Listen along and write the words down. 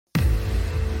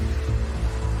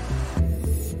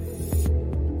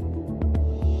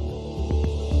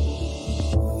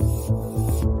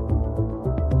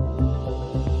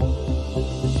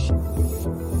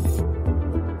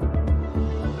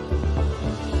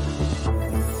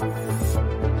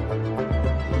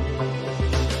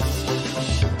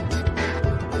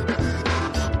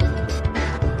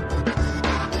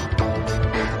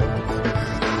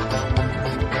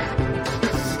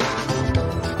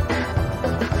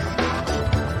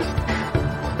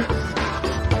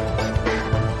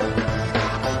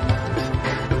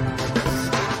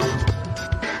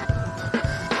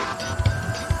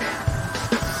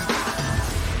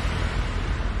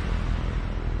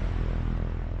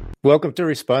Welcome to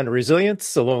Respond to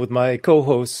Resilience, along with my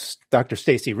co-hosts, Dr.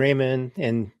 Stacy Raymond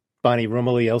and Bonnie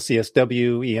Rumley,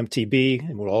 LCSW, EMTB,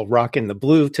 and we're all rocking the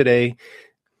blue today.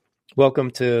 Welcome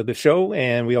to the show,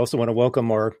 and we also want to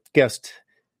welcome our guest,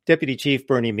 Deputy Chief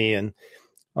Bernie Meehan.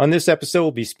 On this episode,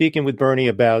 we'll be speaking with Bernie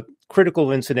about critical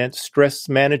incident stress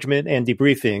management and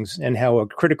debriefings, and how a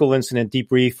critical incident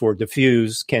debrief or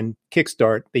diffuse can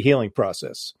kickstart the healing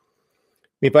process.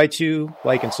 We invite you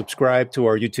like and subscribe to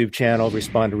our YouTube channel,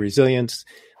 Respond to Resilience.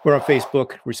 We're on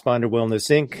Facebook, Responder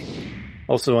Wellness Inc.,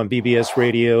 also on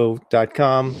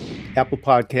bbsradio.com, Apple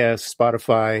Podcasts,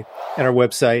 Spotify, and our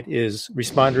website is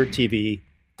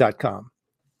respondertv.com.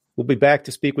 We'll be back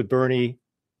to speak with Bernie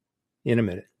in a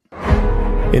minute.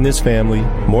 In this family,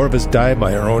 more of us die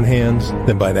by our own hands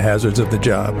than by the hazards of the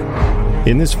job.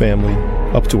 In this family,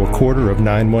 up to a quarter of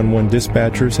 911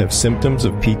 dispatchers have symptoms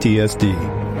of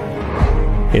PTSD.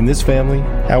 In this family,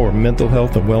 our mental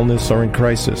health and wellness are in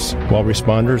crisis, while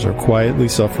responders are quietly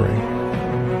suffering.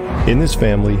 In this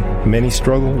family, many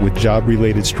struggle with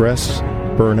job-related stress,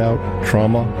 burnout,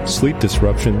 trauma, sleep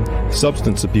disruption,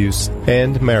 substance abuse,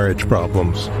 and marriage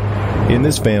problems. In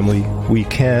this family, we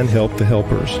can help the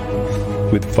helpers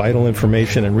with vital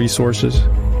information and resources,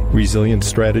 resilient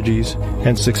strategies,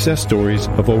 and success stories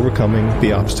of overcoming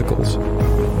the obstacles.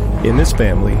 In this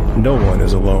family, no one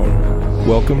is alone.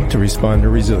 Welcome to Respond to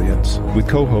Resilience with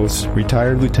co-hosts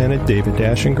retired Lieutenant David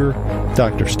Dashinger,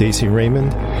 Dr. Stacy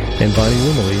Raymond, and Bonnie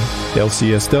Rumley,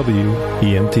 LCSW,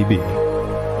 EMTB.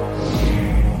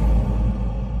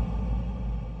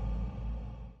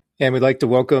 And we'd like to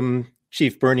welcome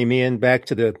Chief Bernie Meehan back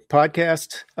to the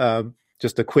podcast.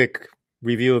 Just a quick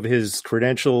review of his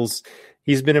credentials.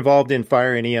 He's been involved in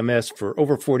fire and EMS for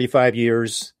over 45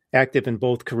 years, active in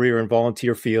both career and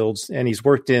volunteer fields, and he's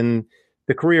worked in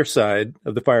the career side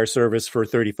of the fire service for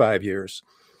 35 years.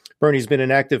 Bernie's been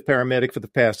an active paramedic for the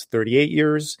past 38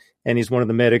 years, and he's one of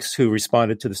the medics who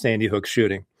responded to the Sandy Hook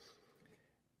shooting.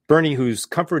 Bernie, whose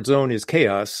comfort zone is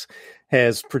chaos,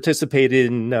 has participated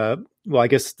in, I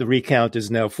guess the recount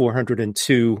is now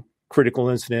 402 critical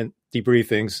incident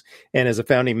debriefings, and is a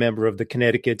founding member of the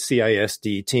Connecticut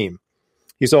CISD team.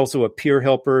 He's also a peer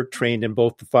helper trained in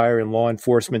both the fire and law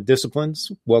enforcement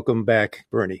disciplines. Welcome back,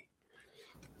 Bernie.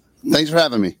 Thanks for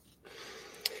having me.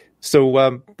 So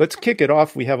let's kick it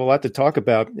off. We have a lot to talk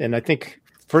about. And I think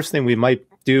first thing we might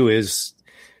do is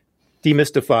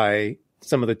demystify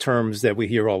some of the terms that we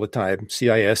hear all the time.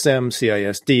 CISM,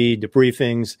 CISD,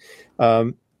 debriefings.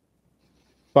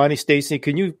 Bonnie, Stacy,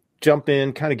 can you jump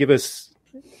in, kind of give us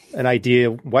an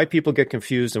idea why people get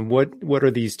confused and what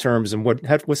are these terms and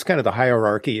what's kind of the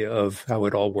hierarchy of how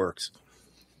it all works?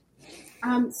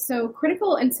 So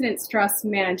critical incident stress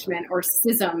management, or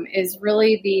CISM, is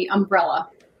really the umbrella,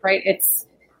 right? It's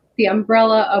the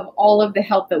umbrella of all of the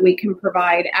help that we can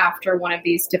provide after one of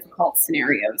these difficult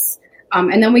scenarios.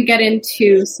 And then we get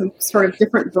into some sort of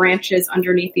different branches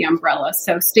underneath the umbrella.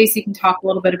 So Stacy can talk a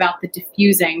little bit about the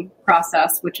diffusing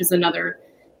process, which is another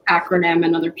acronym,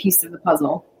 another piece of the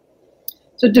puzzle.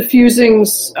 So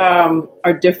diffusings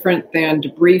are different than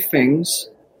debriefings,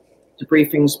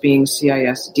 debriefings being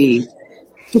CISD.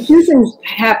 Diffusings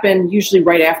happen usually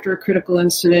right after a critical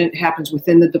incident. It happens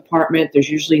within the department. There's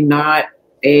usually not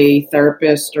a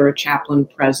therapist or a chaplain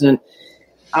present.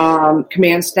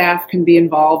 Command staff can be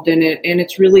involved in it, and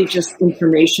it's really just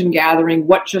information gathering.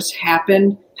 What just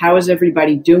happened? How is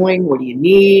everybody doing? What do you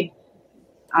need?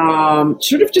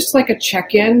 Sort of just like a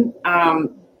check-in.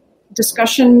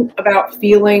 Discussion about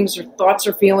feelings or thoughts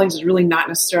or feelings is really not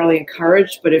necessarily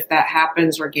encouraged, but if that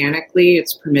happens organically,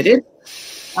 it's permitted.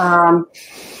 And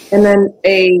then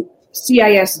a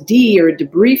CISD or a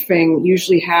debriefing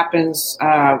usually happens,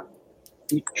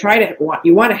 you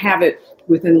want to have it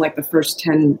within like the first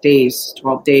 10 days,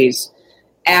 12 days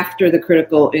after the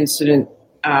critical incident,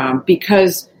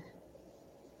 because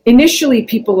initially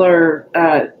people are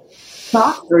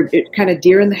shocked or kind of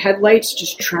deer in the headlights,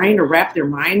 just trying to wrap their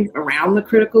mind around the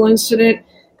critical incident,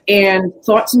 and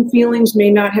thoughts and feelings may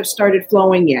not have started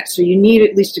flowing yet. So you need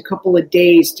at least a couple of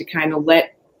days to kind of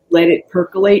let it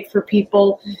percolate for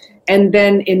people. And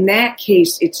then in that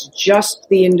case, it's just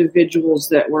the individuals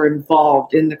that were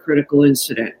involved in the critical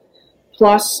incident,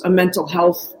 plus a mental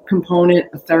health component,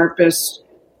 a therapist,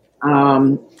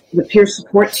 the peer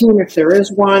support team, if there is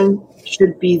one,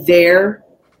 should be there,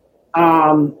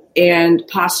 and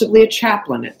possibly a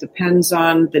chaplain. It depends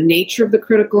on the nature of the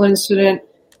critical incident.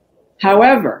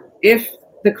 However, if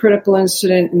the critical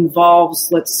incident involves,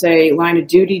 let's say, line of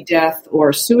duty death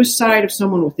or suicide of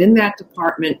someone within that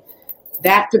department,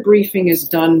 that debriefing is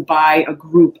done by a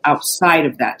group outside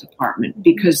of that department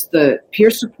because the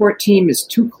peer support team is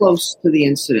too close to the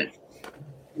incident.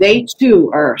 they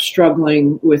too are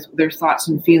struggling with their thoughts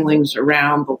and feelings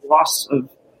around the loss of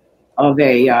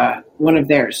one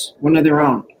of their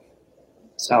own.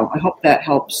 So I hope that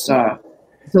helps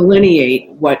delineate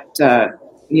what are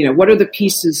the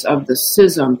pieces of the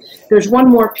CISM. There's one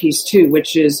more piece too,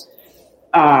 which is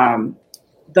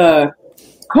the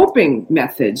coping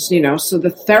methods. So the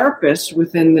therapist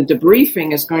within the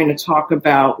debriefing is going to talk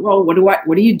about, well,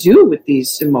 what do you do with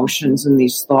these emotions and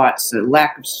these thoughts? The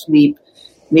lack of sleep,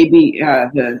 maybe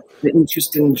the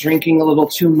interest in drinking a little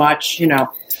too much.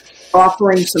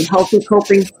 Offering some healthy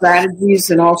coping strategies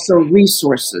and also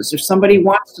resources. If somebody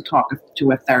wants to talk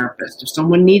to a therapist, if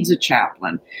someone needs a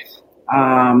chaplain,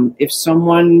 if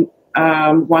someone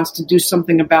wants to do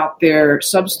something about their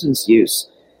substance use,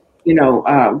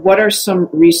 what are some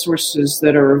resources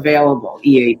that are available?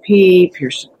 EAP,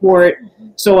 peer support.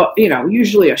 So,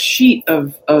 usually a sheet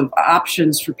of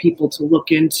options for people to look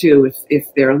into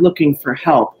if they're looking for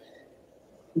help.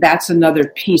 That's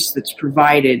another piece that's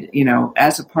provided,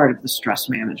 as a part of the stress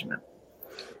management.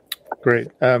 Great.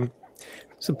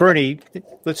 So Bernie,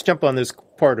 let's jump on this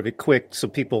part of it quick so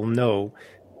people know,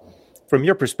 from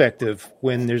your perspective,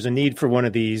 when there's a need for one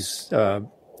of these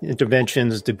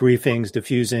interventions, debriefings,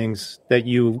 diffusings that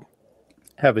you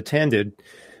have attended,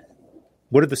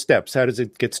 what are the steps? How does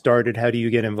it get started? How do you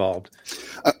get involved?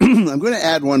 I'm going to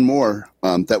add one more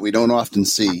that we don't often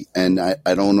see, and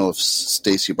I don't know if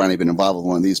Stacy or Bernie have been involved with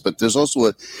one of these, but there's also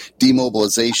a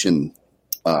demobilization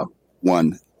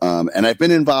one. And I've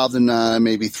been involved in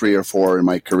maybe 3 or 4 in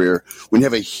my career. When you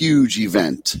have a huge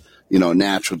event,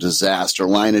 natural disaster,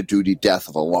 line of duty death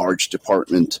of a large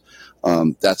department,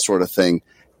 that sort of thing,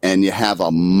 and you have a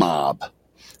mob.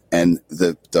 And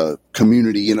the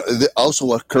community, it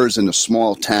also occurs in a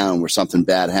small town where something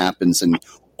bad happens, and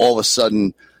all of a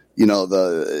sudden,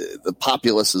 the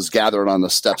populace is gathered on the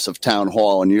steps of town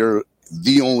hall, and you're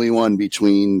the only one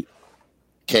between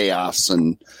chaos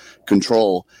and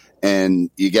control. And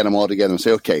you get them all together and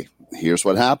say, okay, here's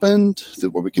what happened,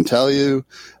 what we can tell you.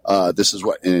 This is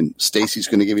what, and Stacy's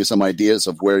going to give you some ideas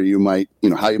of where you might,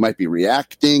 how you might be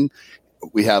reacting.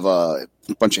 We have a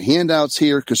bunch of handouts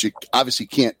here because you obviously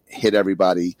can't hit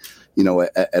everybody,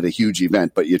 at a huge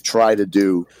event, but you try to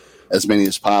do as many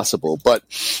as possible. But,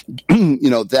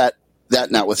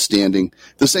 that notwithstanding,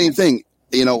 the same thing,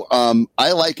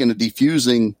 I liken a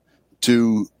defusing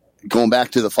to going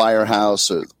back to the firehouse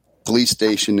or police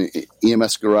station,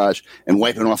 EMS garage, and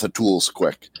wiping off the tools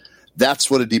quick.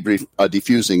 That's what a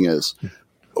defusing is.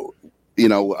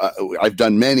 I've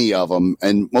done many of them,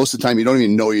 and most of the time you don't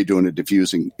even know you're doing a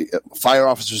diffusing. Fire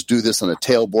officers do this on the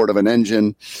tailboard of an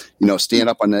engine, stand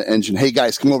up on the engine. Hey,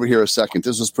 guys, come over here a second.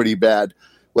 This was pretty bad.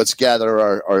 Let's gather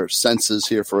our senses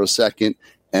here for a second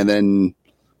and then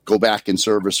go back in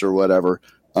service or whatever.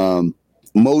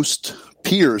 Most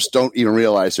peers don't even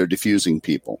realize they're diffusing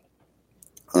people.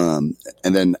 And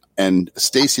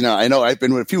Stacy and I know I've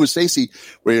been with a few with Stacy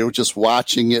where you're just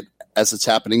watching it as it's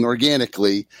happening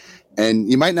organically.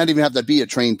 And you might not even have to be a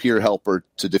trained peer helper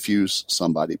to diffuse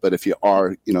somebody, but if you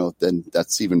are, then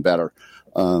that's even better.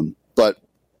 But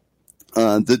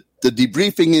the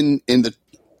debriefing in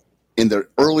the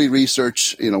early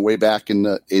research, way back in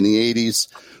the 80s,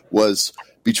 was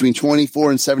between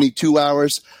 24 and 72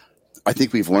 hours. I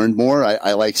think we've learned more.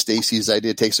 I like Stacy's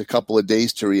idea. It takes a couple of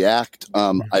days to react.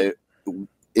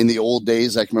 In the old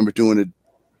days, I can remember doing a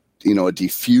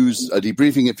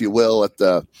debriefing, if you will, at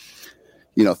the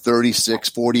 36,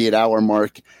 48 hour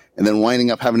mark, and then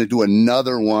winding up having to do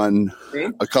another one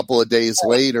a couple of days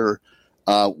later.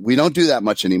 We don't do that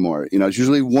much anymore. It's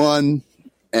usually one.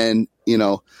 And,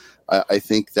 I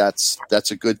think that's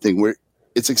a good thing.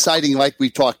 It's exciting. Like we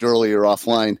talked earlier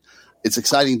offline, it's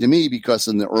exciting to me because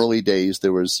in the early days,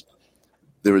 there was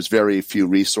very few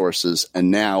resources.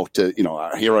 And now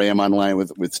here I am online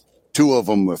with 2 of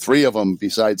them or 3 of them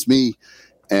besides me.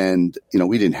 And,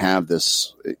 we didn't have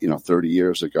this, 30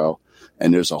 years ago.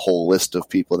 And there's a whole list of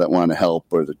people that want to help,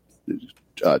 or the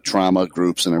trauma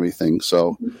groups and everything.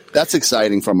 So that's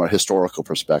exciting from a historical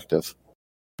perspective.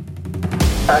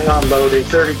 I unloaded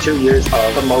 32 years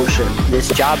of emotion. This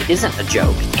job isn't a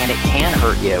joke, and it can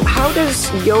hurt you. How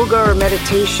does yoga or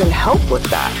meditation help with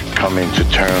that? Coming to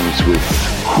terms with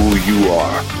who you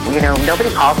are.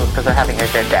 Nobody calls us because they're having a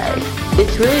good day.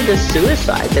 It's really the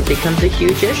suicide that becomes a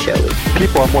huge issue.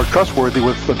 People are more trustworthy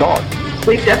with the dog.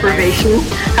 Sleep deprivation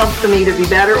helps them either be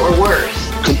better or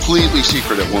worse. Completely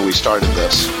secretive when we started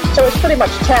this. So it's pretty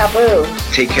much taboo.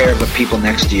 Take care of the people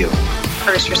next to you.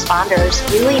 First responders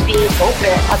really be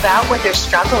open about what they're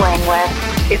struggling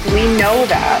with. If we know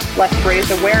that, let's raise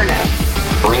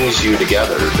awareness. Brings you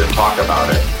together to talk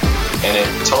about it, and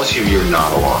it tells you you're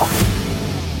not alone.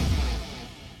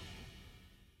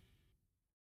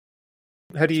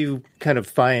 How do you kind of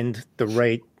find the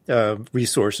right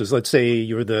resources? Let's say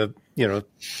you're the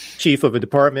chief of a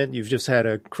department. You've just had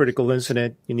a critical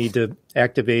incident. You need to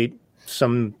activate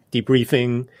some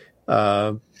debriefing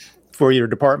for your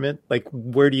department. Like,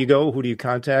 where do you go? Who do you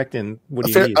contact? And what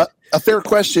do you need? A fair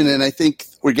question, and I think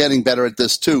we're getting better at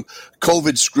this too.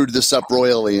 COVID screwed this up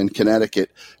royally in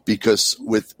Connecticut because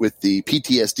with the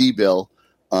PTSD bill,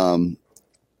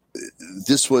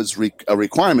 this was a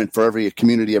requirement for every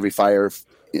community, every fire,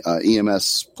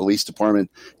 EMS, police department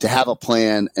to have a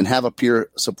plan and have a peer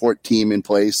support team in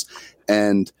place.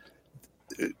 And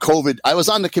COVID, I was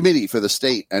on the committee for the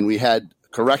state, and we had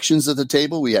corrections at the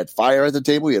table, we had fire at the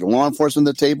table, we had law enforcement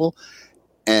at the table,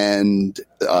 and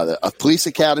a police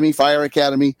academy, fire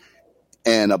academy,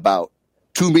 and about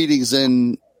 2 meetings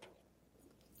in,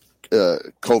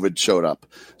 COVID showed up.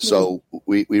 So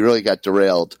we really got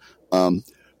derailed.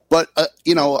 But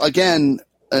again,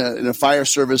 in a fire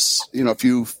service, if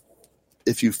you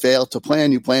fail to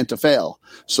plan, you plan to fail.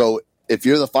 So if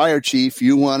you're the fire chief,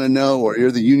 you want to know, or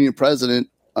you're the union president,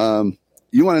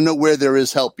 you want to know where there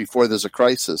is help before there's a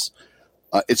crisis.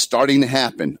 It's starting to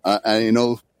happen. I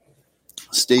know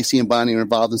Stacy and Bonnie are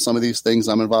involved in some of these things.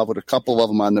 I'm involved with a couple of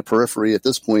them on the periphery at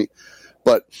this point.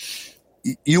 But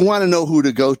you want to know who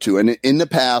to go to. And in the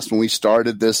past, when we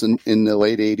started this in the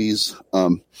late 80s,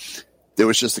 there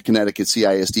was just the Connecticut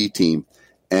CISD team.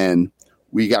 And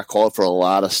we got called for a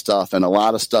lot of stuff. And a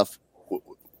lot of stuff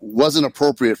wasn't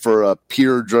appropriate for a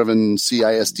peer-driven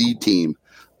CISD team.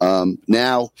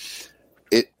 Now,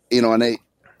 and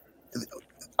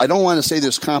I don't want to say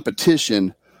there's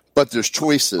competition, but there's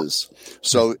choices.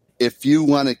 So if you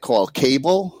want to call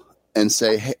cable and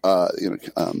say, hey,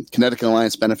 Connecticut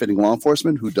Alliance Benefiting Law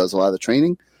Enforcement, who does a lot of the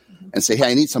training, and say,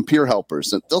 hey, I need some peer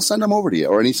helpers, they'll send them over to you.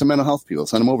 Or I need some mental health people,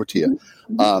 send them over to you.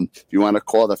 If you want to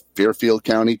call the Fairfield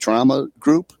County Trauma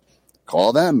Group,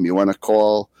 call them. You want to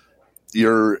call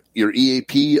your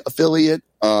EAP affiliate,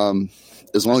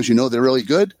 as long as you know they're really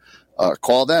good,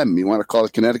 call them. You want to call the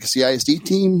Connecticut CISD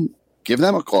team, give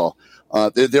them a call.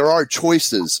 There are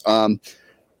choices.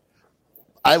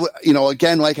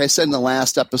 Again, like I said in the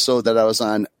last episode that I was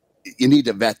on, you need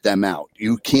to vet them out.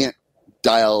 You can't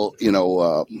dial,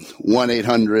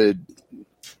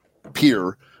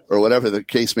 1-800-PEER or whatever the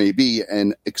case may be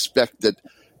and expect that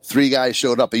 3 guys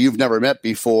showed up that you've never met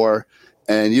before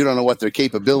and you don't know what their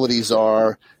capabilities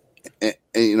are.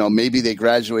 Maybe they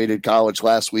graduated college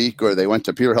last week or they went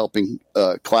to peer helping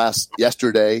class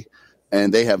yesterday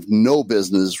and they have no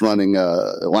business running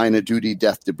a line of duty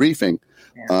death debriefing.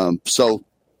 Yeah.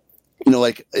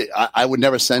 I would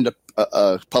never send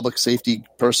a public safety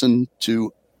person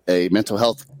to a mental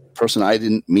health person I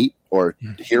didn't meet or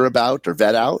hear about or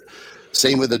vet out.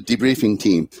 Same with a debriefing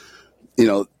team.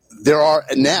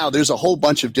 There's a whole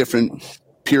bunch of different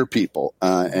peer people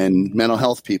and mental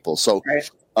health people. So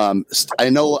I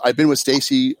know I've been with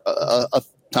Stacy a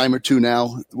time or two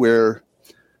now where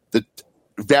the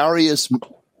various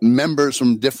members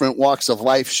from different walks of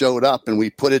life showed up and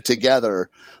we put it together.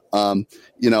 And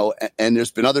there's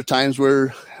been other times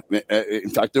where, in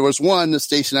fact, there was one that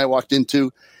Stacy and I walked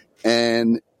into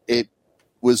and it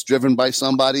was driven by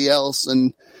somebody else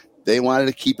and they wanted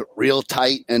to keep it real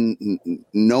tight and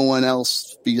no one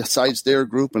else besides their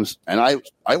group. And I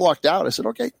walked out. I said,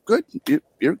 okay, good. You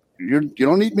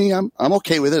don't need me. I'm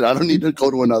okay with it. I don't need to go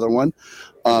to another one.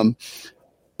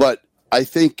 But I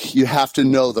think you have to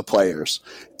know the players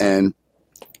and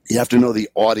you have to know the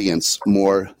audience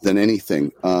more than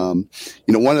anything. One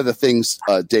of the things,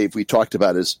 Dave, we talked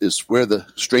about is where the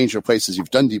stranger places you've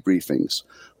done debriefings.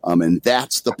 And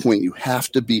that's the point. You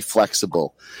have to be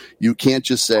flexible. You can't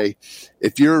just say,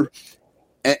 and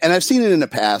I've seen it in the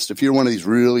past, if you're one of these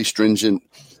really stringent,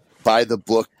 by the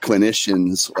book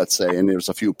clinicians, let's say, and there's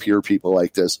a few peer people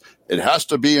like this, it has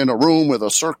to be in a room with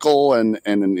a circle and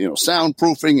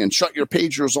soundproofing and shut your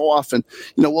pagers off. And,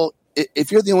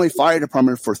 if you're the only fire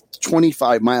department for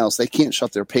 25 miles, they can't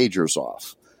shut their pagers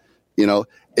off.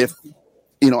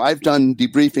 I've done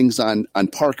debriefings on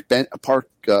park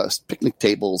picnic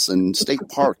tables and state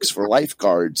parks for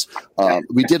lifeguards.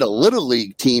 We did a Little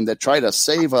League team that tried to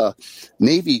save a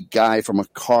Navy guy from a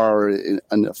car in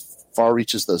the far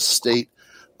reaches of the state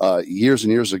years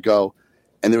and years ago.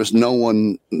 And there was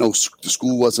the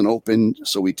school wasn't open.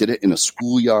 So we did it in a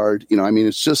schoolyard.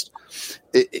 It's just,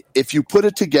 if you put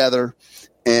it together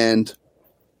and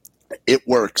it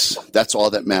works, that's all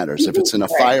that matters. If it's in a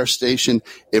fire station,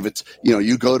 if it's,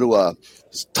 you go to a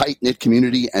tight-knit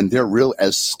community and they're real,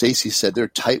 as Stacy said, they're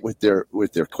tight with their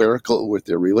clerical, with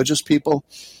their religious people.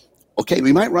 Okay,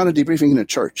 we might run a debriefing in a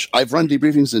church. I've run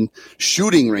debriefings in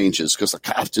shooting ranges because the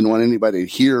cops didn't want anybody to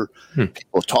hear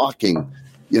people talking.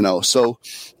 So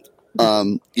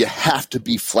you have to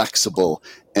be flexible,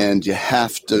 and you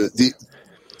have to.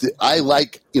 I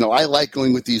like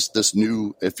going with this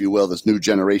new, if you will, this new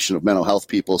generation of mental health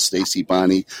people, Stacy,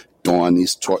 Bonnie, Dawn,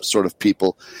 these sort of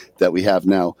people that we have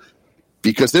now,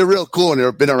 because they're real cool and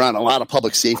they've been around a lot of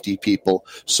public safety people.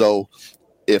 So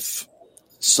if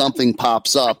something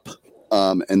pops up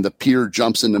and the peer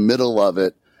jumps in the middle of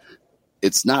it,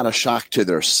 it's not a shock to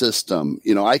their system.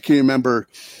 I can remember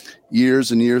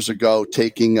years and years ago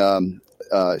taking,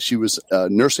 she was a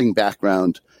nursing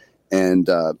background and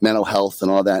mental health and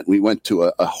all that. And we went to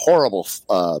a horrible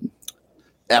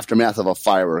aftermath of a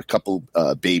fire where a couple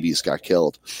babies got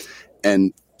killed.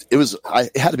 And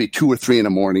it had to be 2 or 3 in the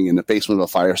morning in the basement of a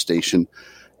fire station.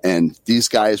 And these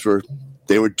guys were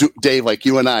Dave, like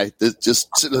you and I, just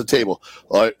sitting at the table.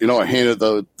 I handed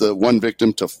the one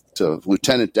victim to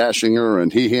Lieutenant Dashinger,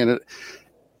 and he handed it.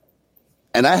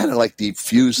 And I had to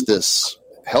defuse this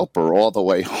helper all the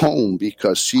way home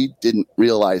because she didn't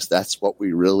realize that's what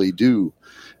we really do,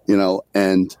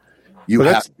 and you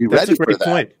have to be ready for that. That's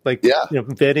a great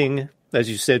point. Vetting, as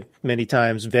you said many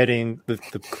times, vetting the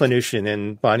clinician,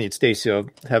 and Bonnie and Stacy, I'll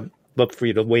love for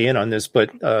you to weigh in on this,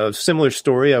 but a similar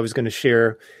story I was going to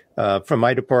share from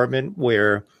my department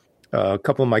where a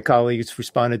couple of my colleagues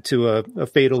responded to a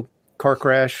fatal car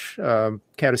crash,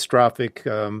 catastrophic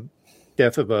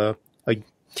death of a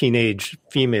teenage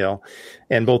female,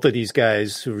 and both of these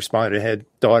guys who responded had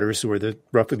daughters who were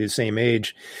roughly the same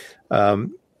age.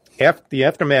 After the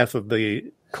aftermath of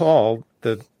the call,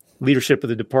 the leadership of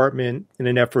the department, in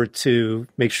an effort to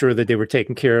make sure that they were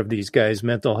taking care of these guys'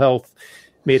 mental health,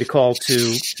 made a call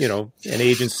to an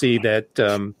agency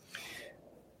that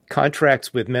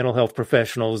contracts with mental health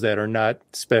professionals that are not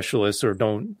specialists or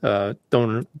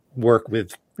don't work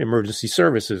with emergency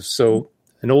services. So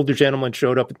an older gentleman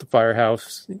showed up at the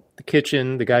firehouse, the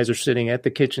kitchen. The guys are sitting at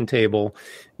the kitchen table,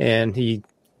 and the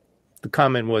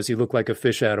comment was he looked like a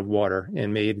fish out of water,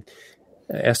 and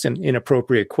asked an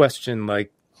inappropriate question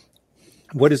like,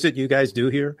 "What is it you guys do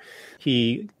here?"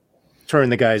 He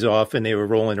turned the guys off, and they were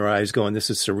rolling their eyes, going,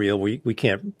 "This is surreal. We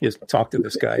can't just talk to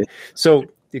this guy." So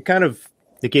it kind of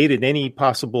negated any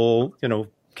possible,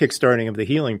 kickstarting of the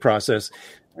healing process.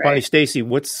 Right. Bonnie, Stacy,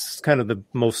 what's kind of the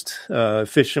most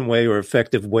efficient way or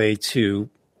effective way to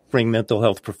bring mental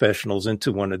health professionals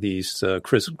into one of these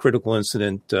critical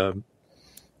incident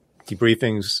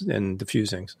debriefings and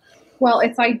diffusings? Well,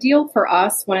 it's ideal for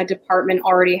us when a department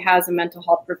already has a mental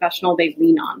health professional they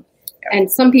lean on. And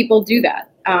some people do that.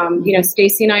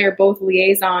 Stacy and I are both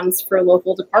liaisons for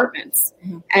local departments,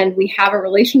 and we have a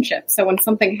relationship. So when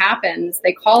something happens,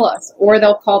 they call us, or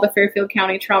they'll call the Fairfield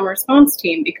County Trauma Response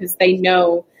Team because they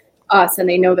know us and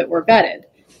they know that we're vetted.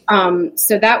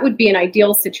 So that would be an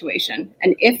ideal situation.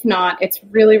 And if not, it's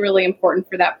really, really important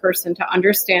for that person to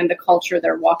understand the culture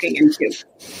they're walking into,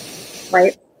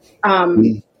 right?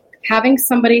 Having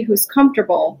somebody who's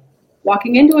comfortable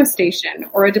walking into a station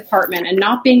or a department and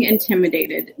not being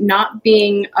intimidated, not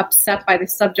being upset by the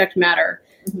subject matter.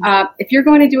 If you're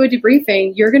going to do a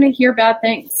debriefing, you're going to hear bad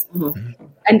things.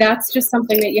 And that's just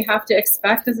something that you have to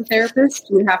expect as a therapist.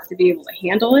 You have to be able to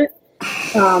handle it.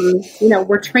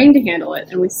 We're trained to handle it,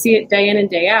 and we see it day in and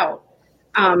day out.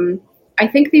 I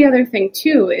think the other thing,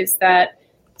 too, is that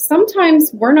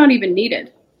sometimes we're not even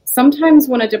needed. Sometimes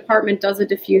when a department does a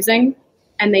diffusing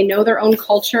and they know their own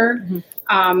culture,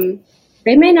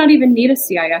 they may not even need a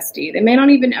CISD. They may not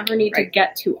even ever need to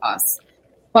get to us.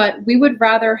 But we would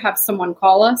rather have someone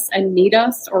call us and need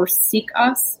us or seek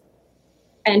us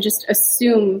and just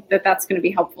assume that that's going to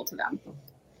be helpful to them.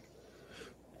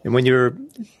 And when you're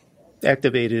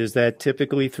activated, is that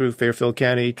typically through Fairfield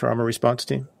County Trauma Response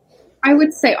Team? I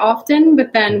would say often,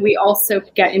 but then we also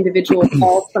get individual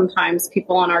calls sometimes.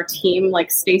 People on our team, like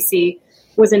Stacy,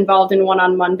 was involved in one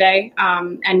on Monday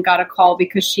and got a call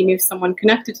because she knew someone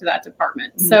connected to that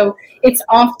department. So it's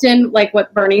often like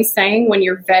what Bernie's saying, when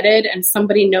you're vetted and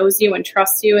somebody knows you and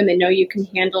trusts you and they know you can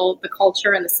handle the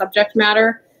culture and the subject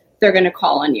matter, they're going to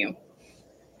call on you.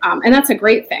 And that's a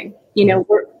great thing.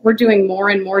 We're doing more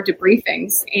and more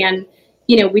debriefings, and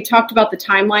we talked about the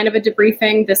timeline of a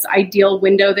debriefing, this ideal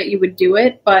window that you would do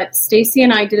it. But Stacy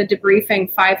and I did a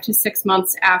debriefing 5 to 6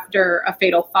 months after a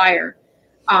fatal fire.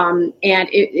 And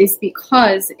it is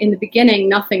because in the beginning,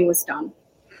 nothing was done,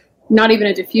 not even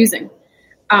a diffusing.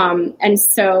 And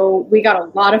so we got a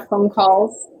lot of phone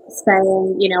calls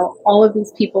saying, all of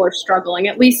these people are struggling,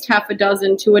 at least half a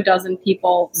dozen to a dozen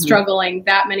people struggling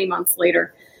that many months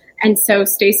later. And so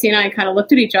Stacy and I kind of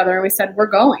looked at each other and we said, we're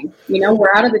going,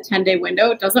 we're out of the 10-day window.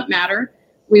 It doesn't matter.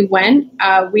 We went,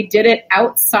 we did it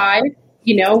outside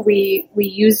we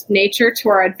used nature to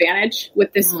our advantage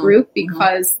with this group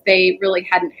because they really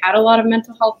hadn't had a lot of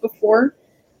mental health before.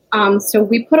 So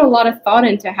we put a lot of thought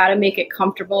into how to make it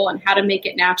comfortable and how to make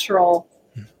it natural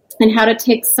and how to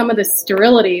take some of the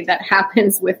sterility that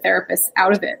happens with therapists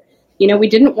out of it. We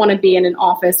didn't want to be in an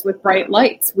office with bright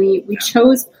lights. We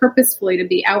chose purposefully to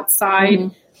be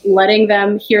outside, letting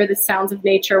them hear the sounds of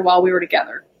nature while we were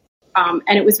together.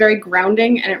 And it was very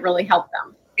grounding, and it really helped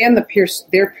them. And their peer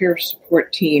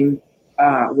support team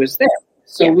was there.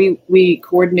 So we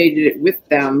coordinated it with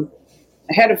them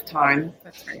ahead of time.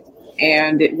 That's right.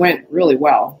 And it went really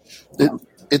well.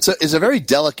 It's a very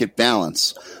delicate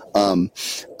balance.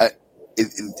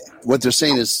 What they're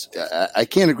saying is, I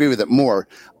can't agree with it more.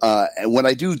 And when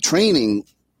I do training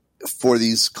for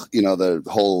these, the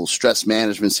whole stress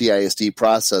management CISD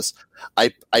process,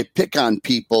 I pick on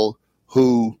people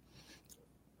who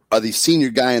are the senior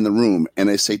guy in the room, and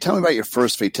I say, "Tell me about your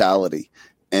first fatality,"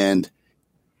 and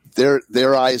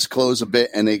their eyes close a bit,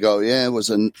 and they go, "Yeah, it was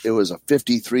a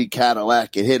 '53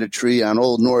 Cadillac. It hit a tree on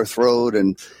Old North Road,"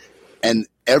 and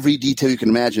every detail you can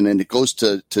imagine, and it goes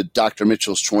to Dr.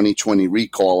 Mitchell's 2020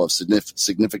 recall of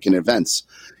significant events.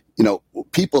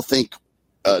 People think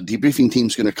a debriefing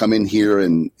team's going to come in here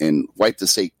and wipe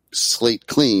the slate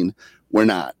clean. We're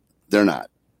not. They're not.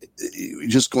 You're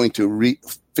just going to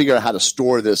figure out how to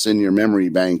store this in your memory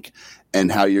bank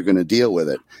and how you're going to deal with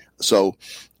it. So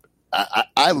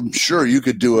I'm sure you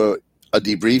could do a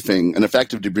debriefing, an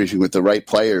effective debriefing with the right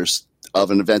players of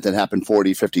an event that happened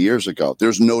 40, 50 years ago.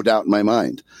 There's no doubt in my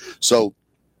mind. So,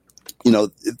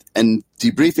 and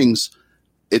debriefings,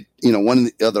 one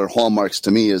of the other hallmarks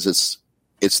to me is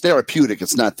it's therapeutic.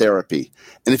 It's not therapy.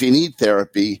 And if you need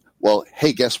therapy, well,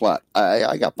 hey, guess what?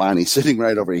 I got Bonnie sitting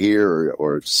right over here,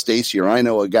 or Stacy, or I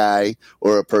know a guy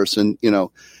or a person,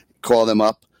 call them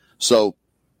up. So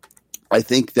I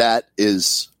think that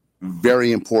is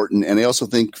very important. And I also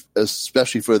think,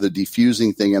 especially for the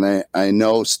diffusing thing, and I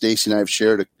know Stacy and I have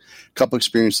shared a couple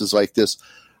experiences like this.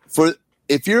 Even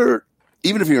if you're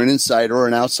an insider or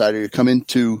an outsider, you come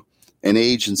into an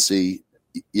agency,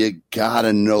 you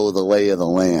gotta know the lay of the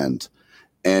land.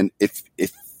 And if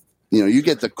you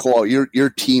get the call, your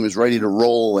team is ready to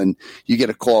roll, and you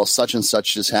get a call, such and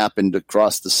such just happened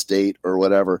across the state or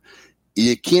whatever,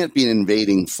 you can't be an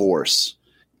invading force.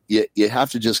 You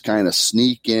have to just kind of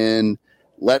sneak in,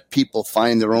 let people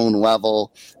find their own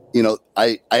level.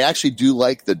 I actually do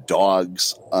like the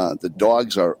dogs. The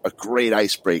dogs are a great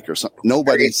icebreaker.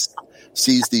 Nobody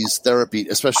sees these therapy,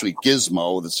 especially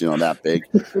Gizmo, that's that big,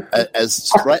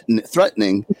 as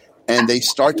threatening. And they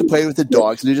start to play with the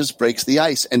dogs, and it just breaks the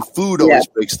ice. And food always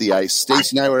breaks the ice.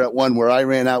 Stacy and I were at one where I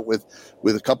ran out with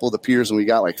a couple of the peers, and we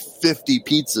got like 50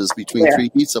 pizzas between 3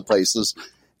 pizza places.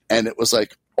 And it was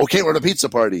like, okay, we're at a pizza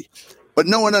party. But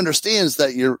no one understands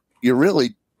that you're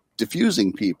really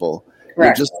diffusing people.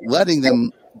 Correct. You're just letting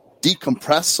them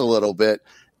decompress a little bit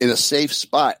in a safe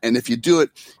spot. And if you do it,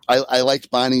 I liked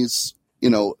Bonnie's,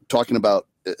 talking about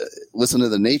listen to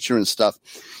the nature and stuff.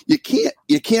 You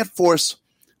can't force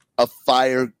a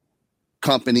fire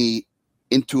company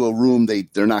into a room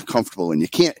they're not comfortable in.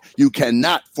 You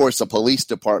cannot force a police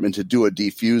department to do a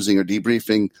defusing or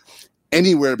debriefing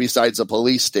anywhere besides a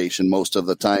police station most of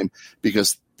the time,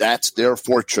 because that's their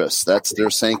fortress. That's their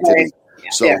sanctity. Right.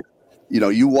 Yeah. So,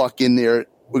 you walk in there,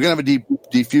 we're going to have a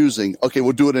defusing. Okay,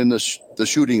 we'll do it in the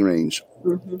shooting range.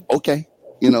 Mm-hmm. Okay.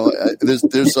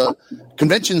 There's a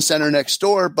convention center next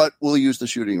door, but we'll use the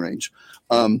shooting range.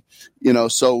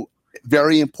 So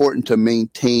very important to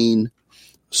maintain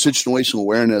situational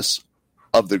awareness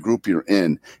of the group you're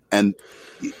in. And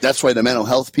that's why the mental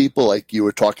health people, like you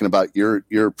were talking about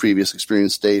your previous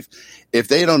experience, Dave, if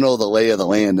they don't know the lay of the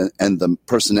land and the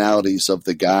personalities of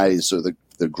the guys or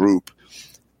the group,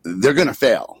 they're going to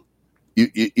fail.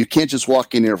 You can't just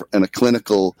walk in here on a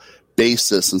clinical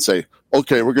basis and say,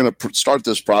 okay, we're going to start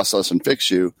this process and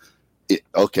fix you.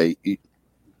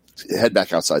 Head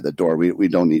back outside the door. We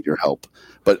don't need your help.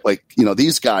 But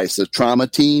these guys, the trauma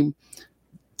team,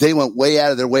 they went way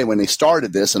out of their way when they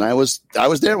started this, and I was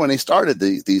there when they started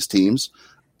these teams.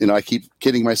 I keep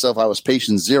kidding myself. I was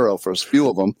patient zero for a few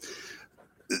of them.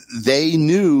 They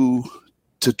knew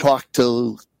to talk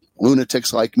to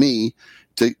lunatics like me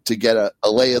to get a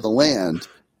lay of the land,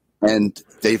 and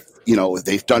they've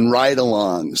done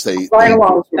ride-alongs.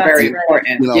 Ride-alongs are very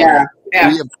important.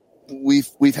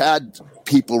 We've had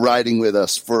people riding with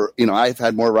us for I've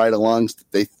had more ride-alongs.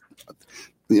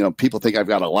 People think I've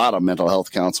got a lot of mental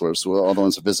health counselors, all the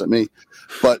ones that visit me,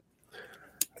 but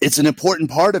it's an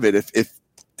important part of it.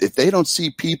 If they don't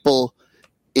see people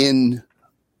in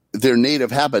their native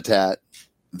habitat,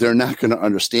 they're not going to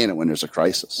understand it when there's a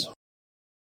crisis.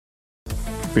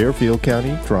 Fairfield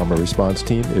County Trauma Response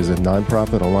Team is a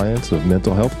nonprofit alliance of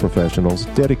mental health professionals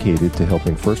dedicated to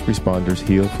helping first responders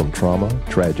heal from trauma,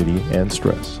 tragedy, and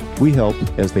stress. We help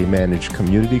as they manage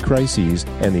community crises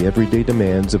and the everyday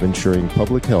demands of ensuring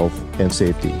public health and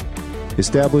safety.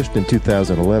 Established in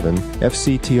 2011,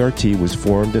 FCTRT was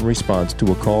formed in response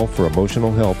to a call for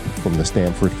emotional help from the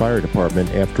Stanford Fire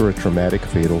Department after a traumatic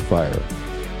fatal fire.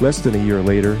 Less than a year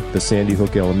later, the Sandy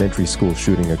Hook Elementary School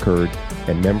shooting occurred,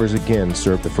 and members again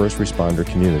served the first responder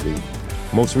community.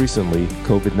 Most recently,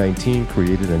 COVID-19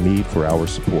 created a need for our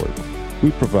support.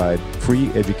 We provide free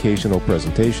educational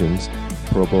presentations,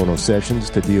 pro bono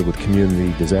sessions to deal with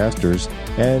community disasters,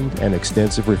 and an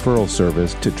extensive referral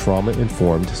service to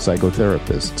trauma-informed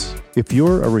psychotherapists. If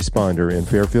you're a responder in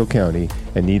Fairfield County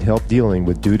and need help dealing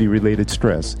with duty-related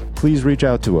stress, please reach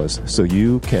out to us so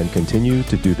you can continue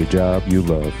to do the job you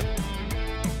love.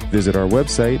 Visit our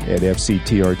website at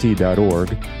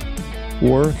fctrt.org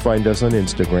or find us on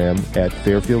Instagram at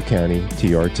Fairfield County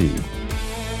TRT.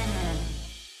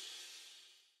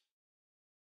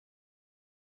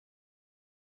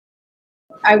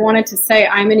 I wanted to say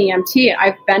I'm an EMT.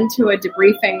 I've been to a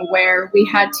debriefing where we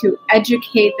had to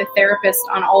educate the therapist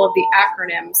on all of the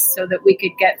acronyms so that we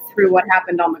could get through what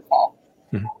happened on the call.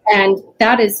 Mm-hmm. And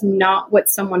that is not what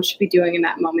someone should be doing in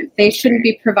that moment. They shouldn't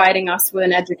be providing us with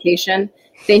an education.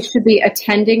 They should be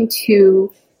attending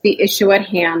to the issue at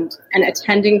hand and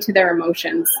attending to their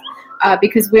emotions.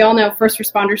 Because we all know first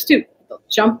responders too. They'll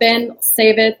jump in,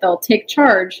 save it, they'll take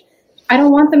charge. I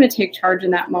don't want them to take charge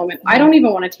in that moment. I don't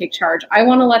even want to take charge. I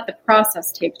want to let the process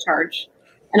take charge.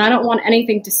 And I don't want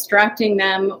anything distracting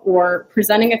them or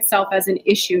presenting itself as an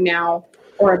issue now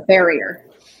or a barrier.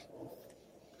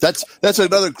 That's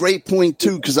another great point,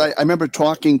 too, because I remember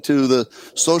talking to the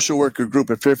social worker group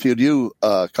at Fairfield U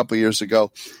a couple of years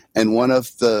ago, and one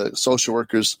of the social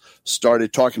workers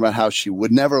started talking about how she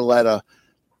would never let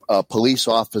a police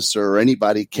officer or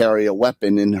anybody carry a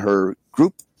weapon in her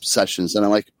group sessions. And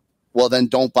I'm like, well, then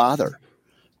don't bother.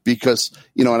 Because,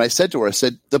 and I said to her,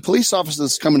 the police officer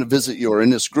that's coming to visit you or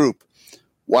in this group,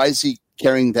 why is he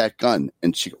carrying that gun?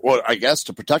 And she, well, I guess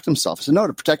to protect himself. I said, no,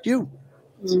 to protect you.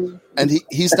 Mm-hmm. And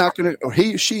he's not going to, or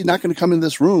she's not going to come in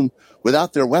this room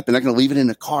without their weapon. They're going to leave it in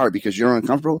the car because you're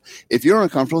uncomfortable. If you're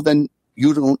uncomfortable, then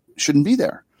you shouldn't be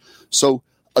there. So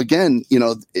again,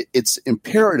 it's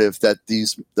imperative that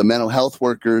the mental health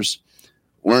workers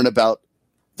learn about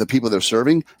the people they're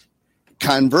serving.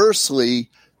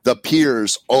 Conversely, the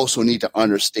peers also need to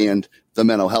understand the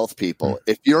mental health people.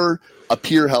 If you're a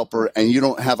peer helper and you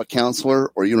don't have a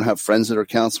counselor or you don't have friends that are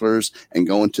counselors and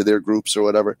go into their groups or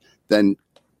whatever, then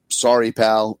sorry,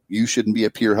 pal, you shouldn't be a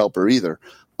peer helper either.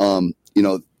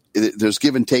 There's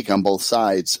give and take on both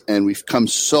sides, and we've come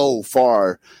so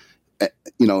far,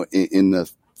 in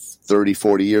the 30,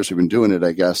 40 years we've been doing it,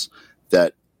 I guess,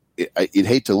 that you'd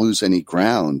hate to lose any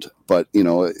ground, but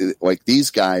like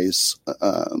these guys,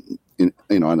 on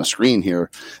the screen here,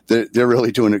 they're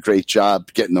really doing a great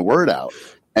job getting the word out.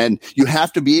 And you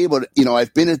have to be able to,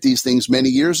 I've been at these things many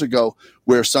years ago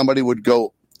where somebody would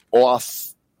go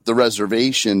off the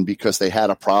reservation because they had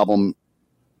a problem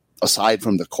aside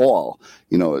from the call,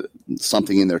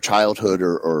 something in their childhood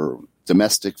or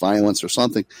domestic violence or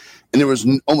something, and there was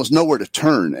almost nowhere to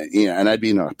turn. And I'd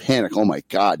be in a panic. Oh my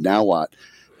God, now what?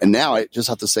 And now I just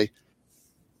have to say,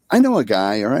 I know a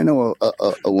guy or I know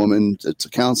a woman that's a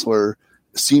counselor.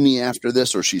 See me after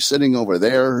this, or she's sitting over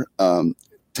there.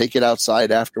 Take it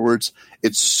outside afterwards.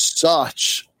 It's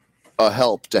such a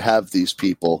help to have these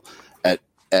people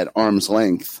at arm's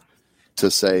length to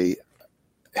say,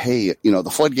 hey, the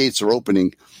floodgates are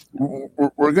opening.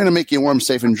 We're going to make you warm,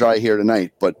 safe, and dry here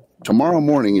tonight. But tomorrow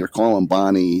morning, you're calling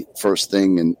Bonnie first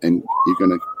thing, and you're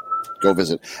going to go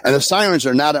visit. And the sirens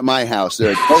are not at my house.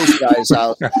 They're at those guys'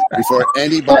 house before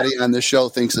anybody on the show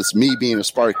thinks it's me being a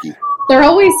Sparky. They're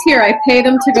always here. I pay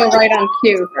them to go right on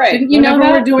cue. Right. Didn't you know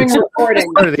that? We're doing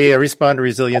recording. Part of the responder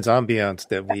resilience ambiance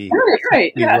that we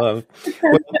love.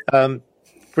 Well,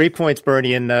 great points,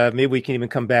 Bernie. And maybe we can even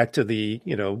come back to the,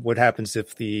 what happens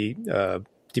if the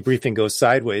debriefing goes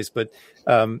sideways. But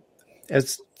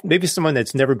as maybe someone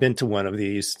that's never been to one of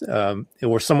these,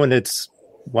 or someone that's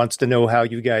wants to know how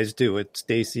you guys do it,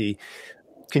 Stacy,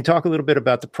 can you talk a little bit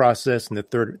about the process and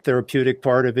the therapeutic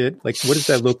part of it? Like, what does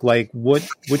that look like? What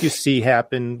would you see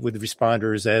happen with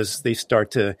responders as they start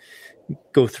to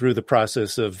go through the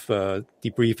process of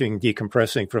debriefing,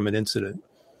 decompressing from an incident?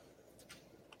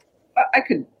 I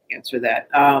could answer that.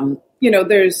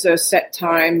 There's a set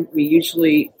time.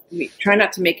 We try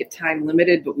not to make it time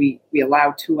limited, but we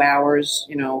allow 2 hours.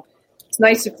 It's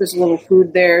nice if there's a little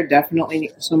food there.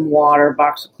 Definitely some water, a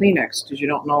box of Kleenex, because you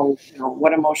don't know,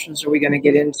 what emotions are we going to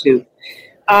get into.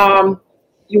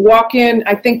 You walk in.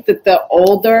 I think that the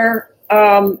older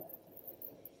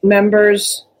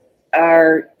members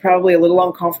are probably a little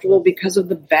uncomfortable because of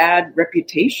the bad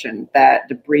reputation that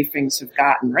debriefings have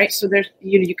gotten, right? So there's,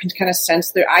 you can kind of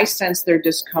sense I sense their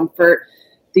discomfort.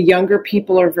 The younger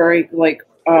people are very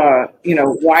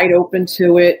wide open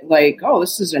to it. Like, oh,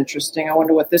 this is interesting. I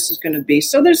wonder what this is going to be.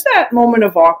 So there's that moment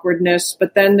of awkwardness,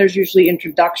 but then there's usually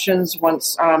introductions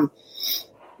once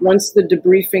the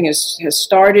debriefing has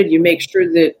started. You make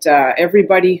sure that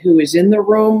everybody who is in the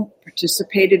room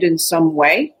participated in some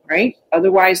way, right?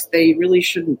 Otherwise, they really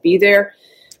shouldn't be there.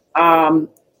 The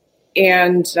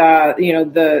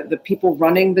people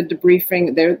running the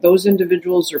debriefing, those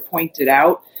individuals are pointed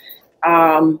out.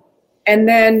 And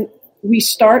then we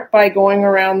start by going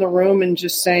around the room and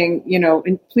just saying,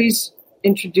 and please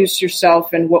introduce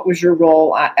yourself and what was your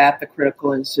role at the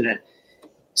critical incident.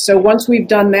 So once we've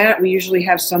done that, we usually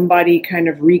have somebody kind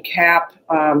of recap,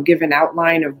 give an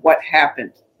outline of what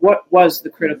happened. What was the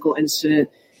critical incident?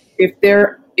 If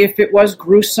it was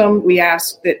gruesome, we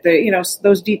ask that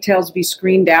those details be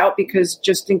screened out, because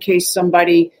just in case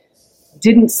somebody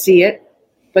didn't see it,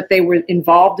 but they were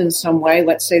involved in some way,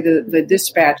 let's say the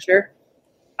dispatcher,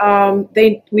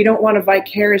 we don't want to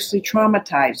vicariously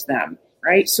traumatize them,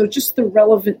 right? So just the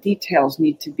relevant details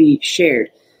need to be shared.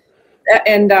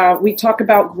 And we talk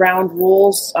about ground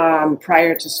rules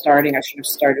prior to starting. I should have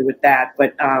started with that.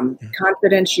 But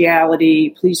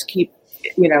confidentiality, please keep,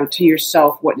 to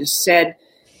yourself what is said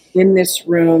in this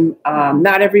room.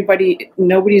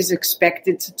 Nobody's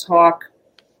expected to talk.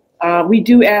 We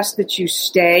do ask that you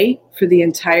stay for the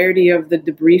entirety of the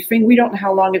debriefing. We don't know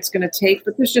how long it's going to take,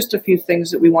 but there's just a few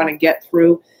things that we want to get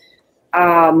through.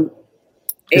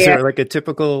 Is there like a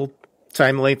typical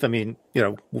time length? I mean,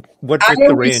 what's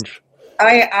the range?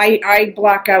 I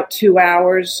block out 2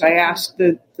 hours. I ask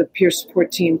the peer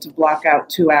support team to block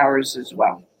out 2 hours as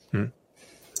well.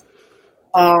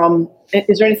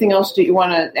 Is there anything else that you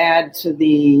want to add to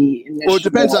the initial? Well, it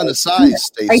depends on the size,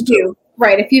 Stacy. I do.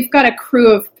 Right. If you've got a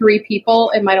crew of 3 people,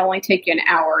 it might only take you an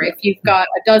hour. If you've got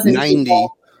a dozen 90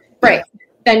 people, right,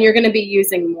 then you're going to be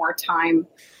using more time.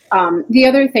 The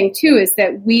other thing, too, is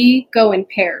that we go in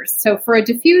pairs. So for a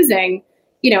diffusing,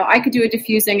 I could do a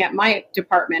diffusing at my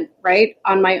department, right,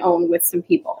 on my own with some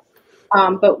people.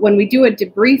 But when we do a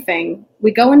debriefing,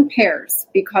 we go in pairs,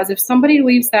 because if somebody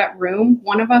leaves that room,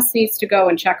 one of us needs to go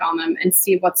and check on them and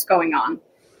see what's going on.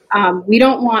 We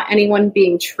don't want anyone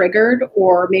being triggered,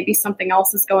 or maybe something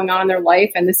else is going on in their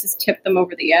life and this has tipped them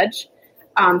over the edge.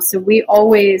 So we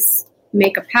always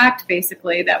make a pact,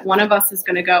 basically, that one of us is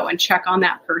going to go and check on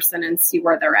that person and see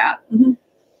where they're at. Mm-hmm.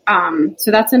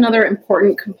 So that's another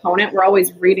important component. We're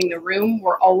always reading the room.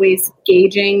 We're always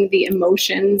gauging the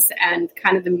emotions and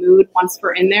kind of the mood once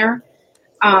we're in there.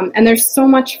 And there's so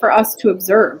much for us to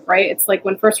observe, right? It's like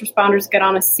when first responders get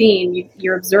on a scene,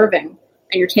 you're observing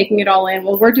and you're taking it all in.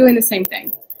 Well, we're doing the same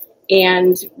thing.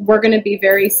 And we're going to be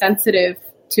very sensitive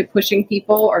to pushing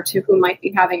people or to who might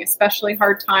be having especially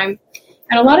hard time.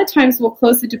 And a lot of times we'll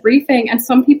close the debriefing and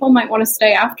some people might want to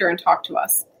stay after and talk to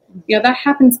us. That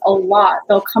happens a lot.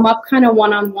 They'll come up kind of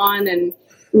one-on-one and,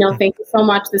 thank you so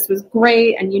much. This was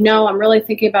great. And, I'm really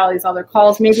thinking about these other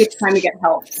calls. Maybe it's time to get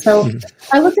help. So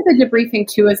I look at the debriefing,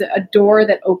 too, as a door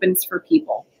that opens for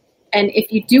people. And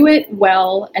if you do it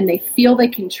well and they feel they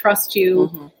can trust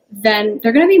you, then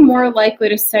they're going to be more likely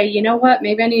to say, you know what,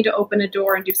 maybe I need to open a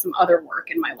door and do some other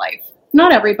work in my life.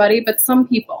 Not everybody, but some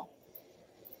people.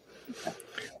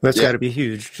 That's got to be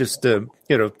huge, just to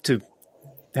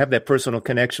have that personal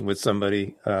connection with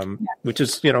somebody, which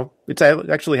is, it's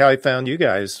actually how I found you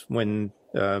guys when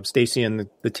Stacy and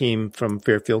the team from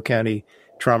Fairfield County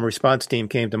Trauma Response Team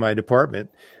came to my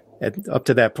department. Up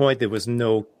to that point, there was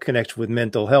no connection with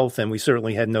mental health, and we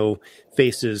certainly had no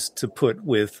faces to put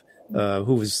with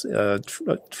who was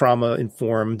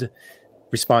trauma-informed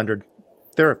responder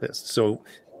therapist. So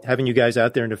having you guys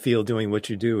out there in the field doing what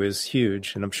you do is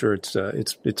huge, and I'm sure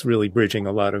it's really bridging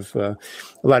a lot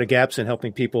of gaps in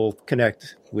helping people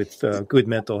connect with good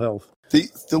mental health.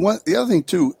 The other thing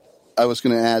too, I was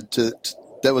going to add to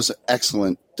that was an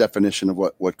excellent definition of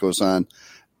what goes on.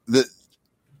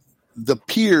 The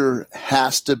peer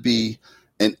has to be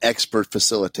an expert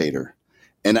facilitator.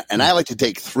 And I like to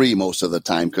take 3 most of the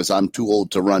time because I'm too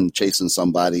old to run chasing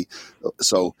somebody.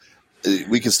 So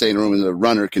we can stay in a room and the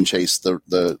runner can chase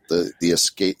the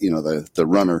escape, the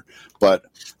runner. But,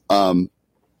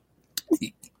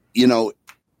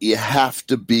 you have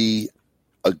to be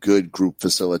a good group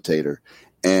facilitator.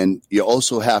 And you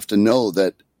also have to know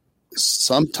that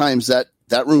sometimes that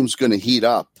room's going to heat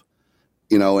up,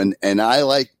 and I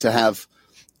like to have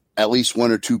at least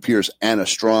one or two peers and a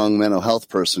strong mental health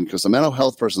person, because the mental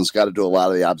health person's got to do a lot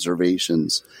of the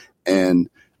observations and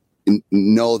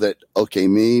know that, okay,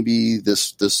 maybe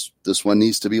this one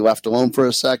needs to be left alone for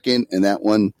a second, and that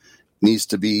one needs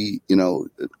to be,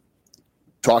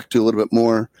 talked to a little bit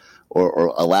more or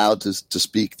allowed to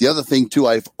speak. The other thing too,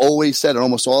 I've always said in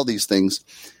almost all these things,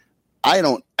 I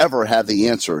don't ever have the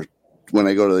answer when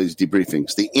I go to these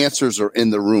debriefings. The answers are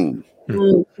in the room.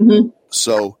 Mm-hmm.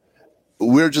 So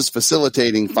we're just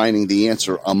facilitating finding the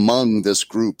answer among this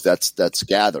group that's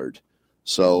gathered.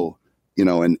 So,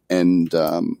 and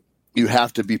you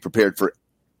have to be prepared for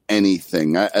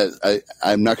anything.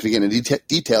 I'm not going to get into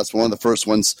details. One of the first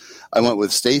ones I went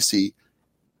with Stacy,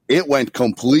 it went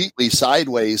completely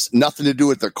sideways, nothing to do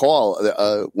with the call.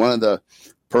 One of the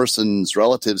person's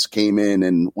relatives came in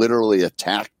and literally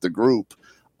attacked the group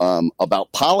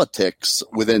about politics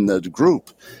within the group.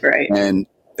 Right. And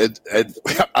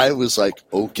I was like,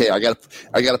 okay, I got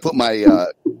to put my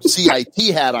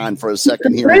CIT hat on for a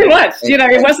second here. Pretty much,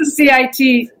 it was a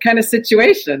CIT kind of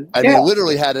situation. I mean,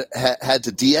 literally had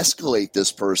to de-escalate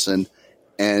this person,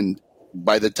 and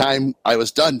by the time I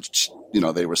was done,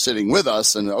 they were sitting with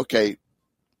us, and okay,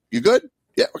 you good?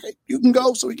 Yeah, okay, you can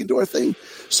go, so we can do our thing.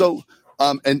 So,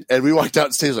 and we walked out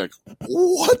and Stacy was like,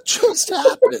 what just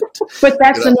happened? But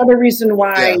that's another reason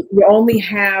why you only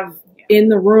have in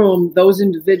the room those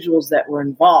individuals that were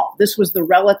involved. This was the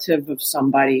relative of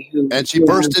somebody who, and she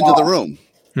burst into the room,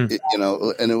 and it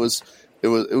was.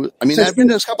 I mean, I've been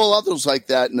to a couple of others like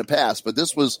that in the past, but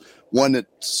this was one that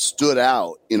stood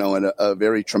out, in a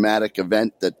very traumatic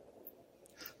event that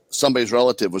somebody's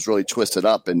relative was really twisted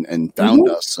up and found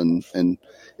us, and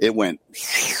it went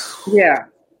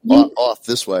off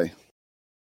this way.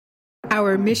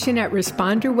 Our mission at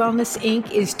Responder Wellness,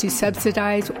 Inc. is to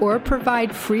subsidize or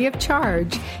provide free of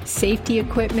charge safety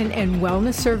equipment and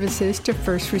wellness services to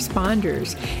first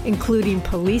responders, including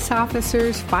police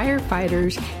officers,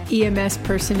 firefighters, EMS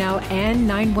personnel, and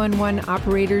 911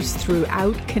 operators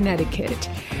throughout Connecticut.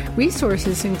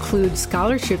 Resources include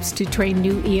scholarships to train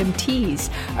new EMTs,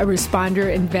 a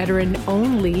responder and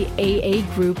veteran-only AA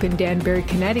group in Danbury,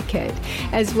 Connecticut,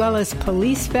 as well as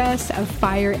police vests, a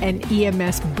fire and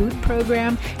EMS boot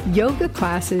program, yoga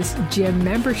classes, gym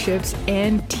memberships,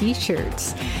 and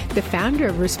T-shirts. The founder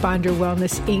of Responder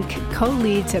Wellness, Inc.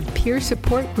 co-leads a peer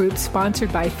support group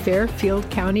sponsored by Fairfield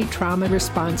County Trauma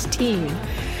Response Team.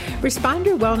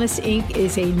 Responder Wellness, Inc.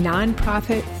 is a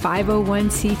nonprofit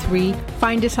 501c3.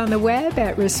 Find us on the web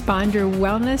at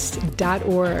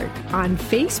responderwellness.org, on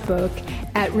Facebook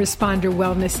at Responder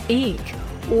Wellness, Inc.,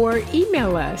 or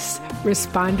email us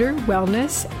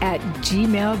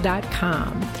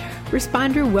responderwellness@gmail.com.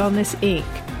 Responder Wellness, Inc.,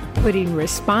 putting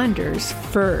responders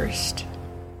first.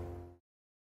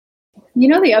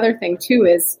 The other thing, too,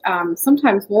 is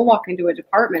sometimes we'll walk into a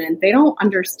department and they don't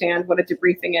understand what a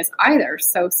debriefing is either.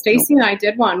 So Stacy and I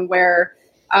did one where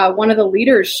one of the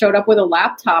leaders showed up with a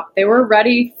laptop. They were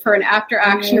ready for an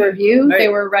after-action review. Right. They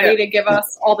were ready to give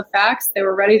us all the facts. They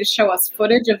were ready to show us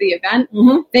footage of the event.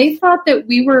 Mm-hmm. They thought that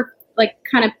we were like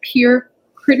kind of peer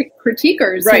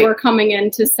critiquers who were coming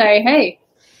in to say, hey,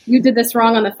 you did this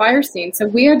wrong on the fire scene. So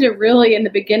we had to really, in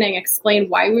the beginning, explain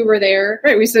why we were there.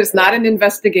 Right. We said it's not an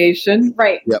investigation.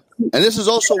 Right. Yep. And this is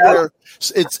also where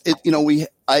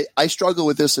I struggle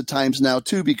with this at times now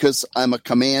too, because I'm a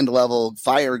command level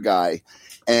fire guy,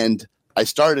 and I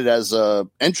started as a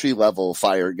entry level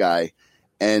fire guy,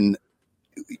 and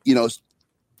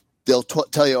they'll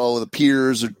tell you, the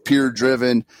peers are peer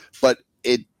driven, but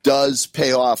it does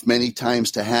pay off many times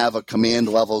to have a command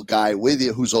level guy with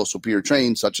you who's also peer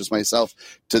trained, such as myself,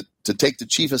 to take the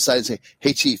chief aside and say,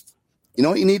 hey, chief, you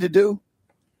know what you need to do?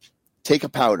 Take a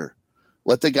powder.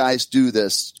 Let the guys do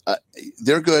this.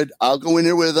 They're good. I'll go in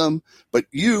there with them, but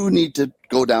you need to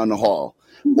go down the hall.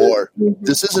 Or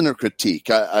this isn't a critique.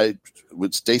 I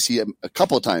with Stacy a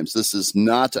couple of times, this is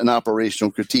not an operational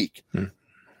critique.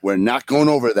 We're not going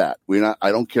over that.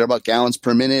 I don't care about gallons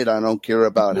per minute. I don't care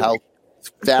about how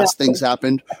fast things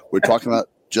happened. We're talking about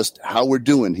just how we're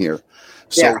doing here.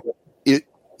 So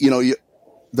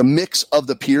the mix of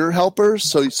the peer helpers.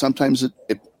 So sometimes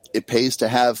it pays to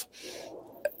have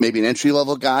maybe an entry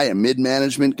level guy, a mid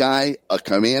management guy, a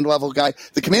command level guy.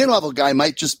 The command level guy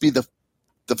might just be the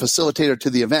facilitator to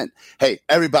the event. Hey,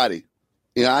 everybody,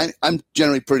 I'm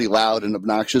generally pretty loud and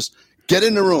obnoxious. Get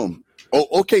in the room. Oh,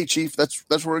 okay, chief. That's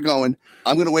where we're going.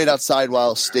 I'm going to wait outside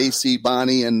while Stacy,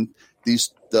 Bonnie, and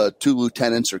the two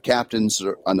lieutenants or captains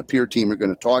on the peer team are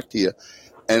going to talk to you,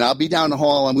 and I'll be down the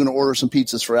hall. I'm going to order some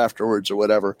pizzas for afterwards or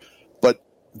whatever. But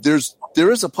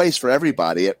there is a place for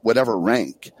everybody at whatever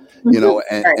rank, you know,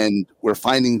 and we're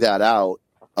finding that out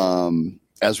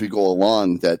as we go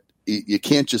along, that you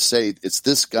can't just say it's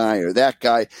this guy or that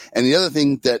guy. And the other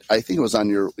thing that I think was on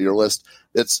your list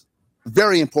that's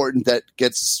very important that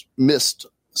gets missed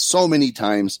so many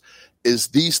times is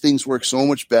these things work so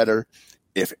much better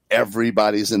if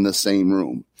everybody's in the same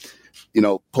room. You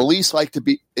know, police like to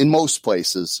be, in most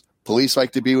places, police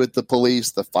like to be with the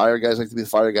police, the fire guys like to be the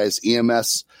fire guys,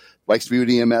 EMS likes to be with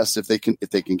EMS if they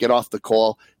can get off the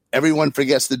call. Everyone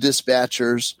forgets the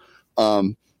dispatchers.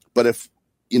 But if,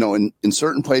 you know, in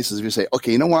certain places, if you say,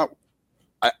 okay, you know what,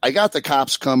 I got the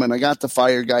cops coming, I got the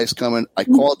fire guys coming, I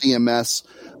called EMS,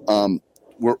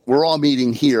 we're all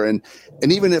meeting here. And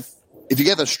even if you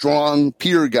get a strong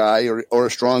peer guy or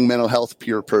a strong mental health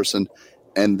peer person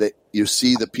and you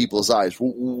see the people's eyes,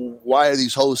 why are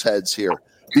these hose heads here?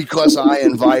 Because I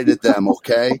invited them,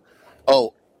 okay?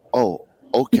 Oh,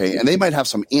 okay. And they might have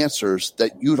some answers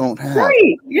that you don't have.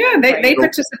 Right. Yeah, they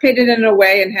participated in a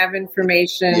way and have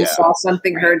information, saw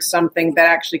something, heard something that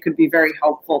actually could be very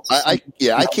helpful. I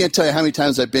can't tell you how many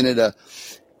times I've been at a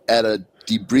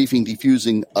debriefing,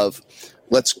 defusing of,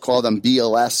 let's call them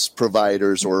BLS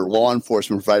providers or law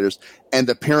enforcement providers, and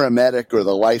the paramedic or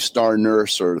the Lifestar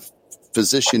nurse or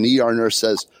physician ER nurse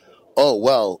says, oh,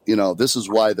 well, you know, this is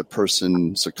why the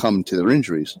person succumbed to their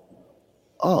injuries.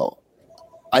 Oh,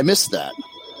 I missed that.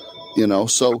 You know,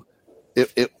 so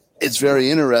it's very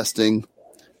interesting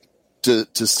to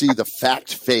see the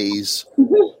fact phase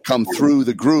come through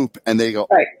the group, and they go,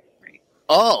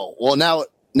 oh, well, now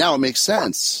it makes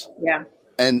sense. Yeah.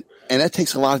 And that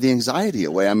takes a lot of the anxiety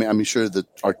away. I mean, I'm sure that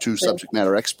our two subject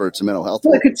matter experts in mental health.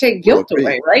 Well, it could take guilt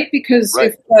away, right? Because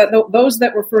if those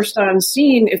that were first on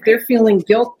scene, if they're feeling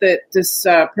guilt that this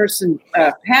person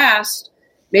passed,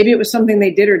 maybe it was something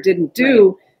they did or didn't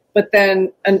do, but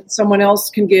then someone else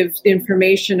can give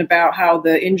information about how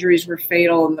the injuries were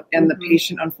fatal and the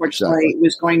patient, unfortunately,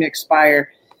 was going to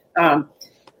expire.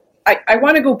 I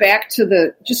want to go back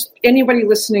to just anybody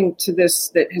listening to this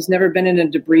that has never been in a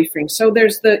debriefing. So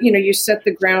there's you set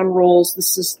the ground rules.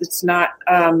 It's not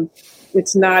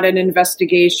an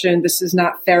investigation. This is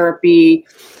not therapy,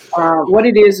 what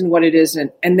it is and what it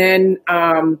isn't. And then,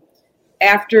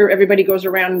 after everybody goes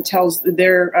around and tells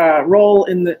their, role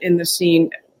in the scene,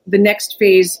 the next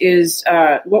phase is,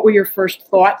 what were your first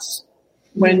thoughts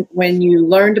when you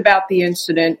learned about the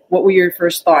incident? What were your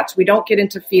first thoughts? We don't get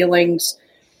into feelings.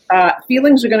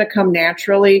 Feelings are going to come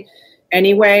naturally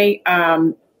anyway.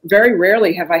 Very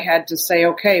rarely have I had to say,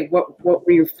 okay, what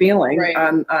were you feeling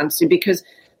on scene? Because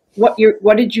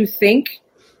what did you think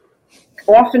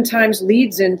oftentimes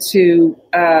leads into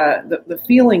the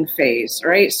feeling phase,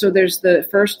 right? So there's the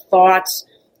first thoughts.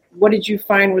 What did you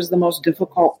find was the most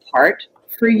difficult part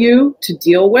for you to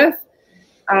deal with?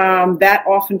 That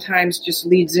oftentimes just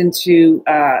leads into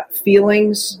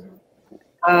feelings.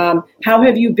 How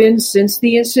have you been since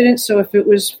the incident? So if it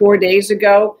was 4 days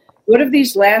ago, what have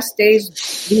these last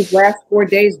 4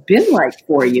 days been like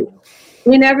for you?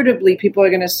 Inevitably, people are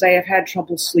going to say, I've had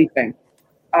trouble sleeping.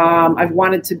 I've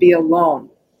wanted to be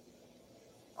alone.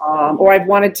 Or I've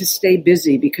wanted to stay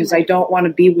busy because I don't want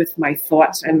to be with my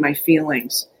thoughts and my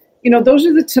feelings. You know, those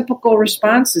are the typical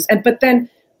responses. But then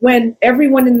when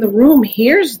everyone in the room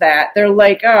hears that, they're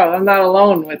like, oh, I'm not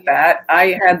alone with that.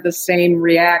 I had the same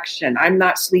reaction. I'm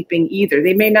not sleeping either.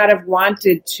 They may not have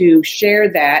wanted to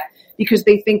share that because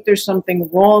they think there's something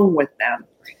wrong with them.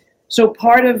 So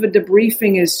part of a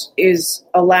debriefing is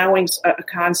allowing a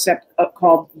concept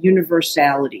called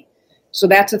universality. So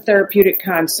that's a therapeutic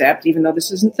concept, even though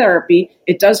this isn't therapy.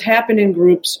 It does happen in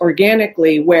groups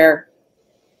organically where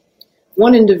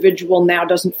one individual now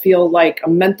doesn't feel like a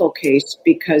mental case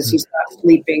because he's not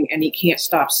sleeping and he can't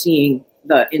stop seeing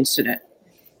the incident.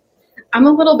 I'm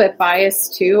a little bit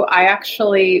biased too. I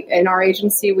actually, in our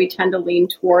agency, we tend to lean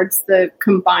towards the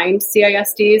combined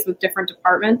CISDs with different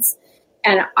departments.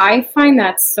 And I find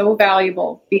that so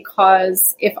valuable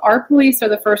because if our police are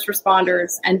the first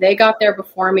responders and they got there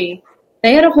before me,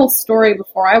 they had a whole story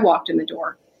before I walked in the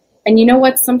door. And you know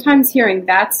what? Sometimes hearing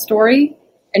that story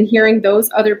and hearing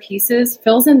those other pieces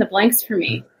fills in the blanks for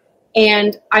me.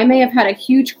 And I may have had a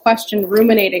huge question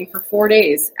ruminating for 4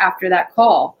 days after that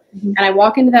call. Mm-hmm. And I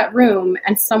walk into that room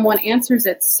and someone answers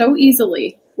it so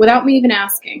easily without me even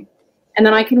asking. And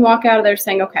then I can walk out of there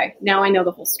saying, okay, now I know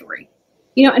the whole story.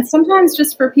 You know, and sometimes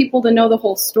just for people to know the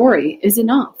whole story is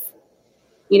enough.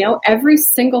 You know, every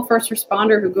single first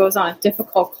responder who goes on a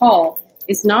difficult call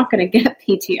is not going to get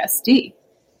PTSD.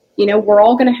 You know, we're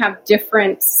all going to have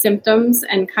different symptoms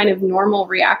and kind of normal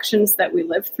reactions that we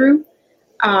live through.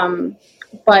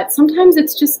 But sometimes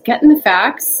it's just getting the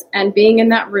facts and being in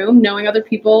that room, knowing other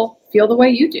people feel the way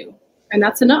you do. And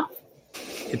that's enough.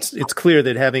 It's clear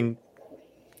that having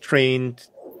trained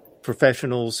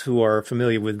professionals who are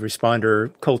familiar with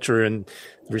responder culture and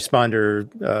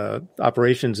responder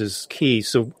operations is key.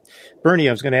 So, Bernie,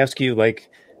 I was going to ask you,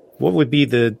 what would be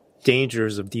the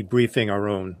dangers of debriefing our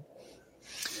own?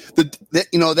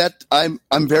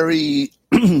 I'm very,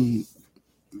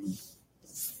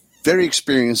 very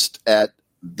experienced at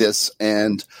this,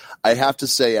 and I have to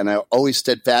say, and I always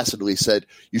steadfastly said,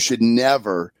 you should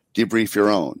never debrief your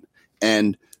own.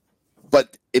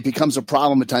 But it becomes a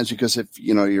problem at times because if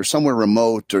you're somewhere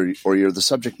remote or you're the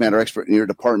subject matter expert in your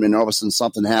department, and all of a sudden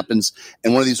something happens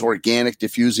and one of these organic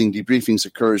diffusing debriefings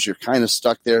occurs, you're kind of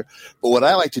stuck there. But what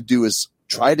I like to do is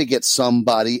try to get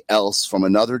somebody else from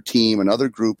another team, another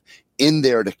group in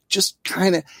there to just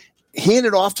kind of hand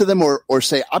it off to them or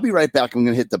say, I'll be right back. I'm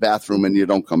going to hit the bathroom, and you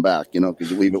don't come back,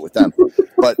 because you leave it with them.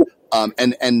 But I've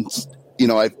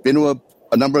been to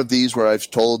a number of these where I've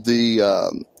told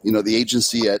the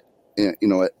agency at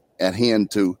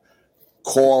hand to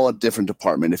call a different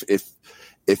department.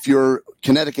 If your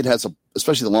Connecticut has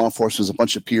especially the law enforcement, has a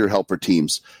bunch of peer helper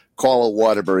teams, call a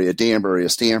Waterbury, a Danbury, a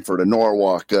Stamford, a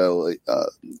Norwalk,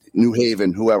 New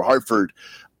Haven, whoever, Hartford,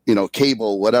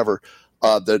 Cable, whatever.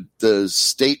 The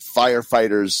state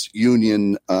firefighters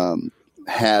union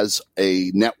has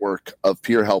a network of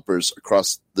peer helpers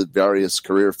across the various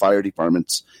career fire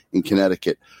departments in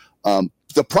Connecticut.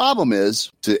 The problem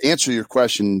is, to answer your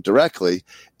question directly,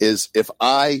 is if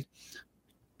I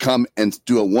come and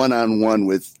do a one-on-one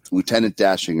with Lieutenant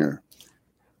Dashinger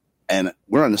and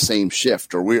we're on the same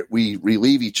shift or we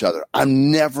relieve each other, I'm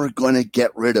never going to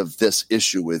get rid of this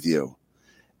issue with you.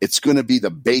 It's going to be the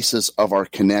basis of our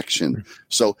connection.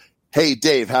 So, hey,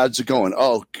 Dave, how's it going?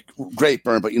 Oh, great,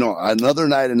 Bern. But, another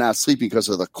night of not sleeping because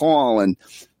of the call. And,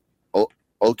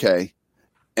 okay.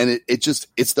 And it's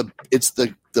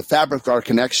the fabric of our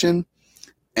connection.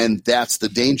 And that's the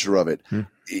danger of it.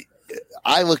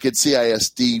 I look at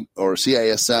CISD or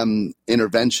CISM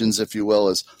interventions, if you will,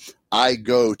 as I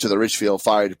go to the Richfield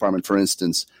Fire Department, for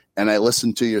instance, and I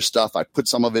listen to your stuff. I put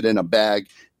some of it in a bag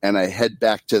and I head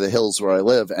back to the hills where I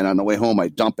live. And on the way home, I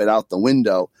dump it out the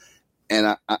window.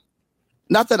 And I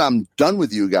not that I'm done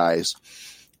with you guys,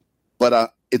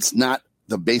 but it's not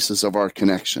the basis of our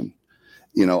connection.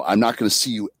 I'm not going to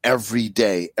see you every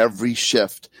day, every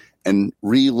shift, and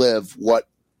relive what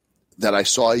that I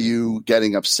saw you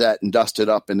getting upset and dusted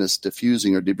up in this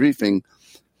diffusing or debriefing.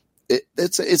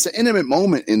 It's an intimate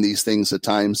moment in these things at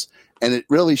times, and it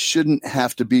really shouldn't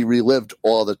have to be relived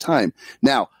all the time.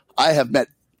 Now, I have met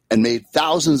and made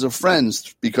thousands of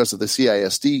friends because of the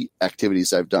CISD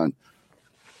activities I've done,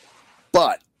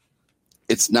 but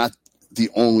it's not the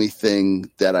only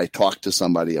thing that I talk to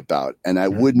somebody about.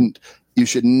 And you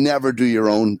should never do your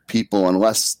own people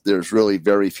unless there's really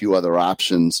very few other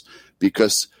options,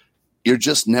 because you're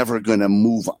just never going to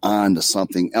move on to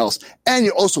something else. And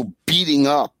you're also beating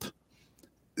up,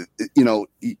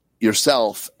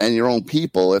 yourself and your own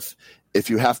people if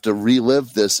you have to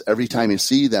relive this every time you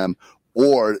see them,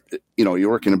 or, you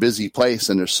work in a busy place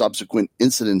and there's subsequent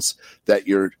incidents that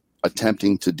you're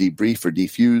attempting to debrief or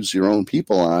defuse your own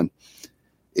people on.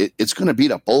 It's going to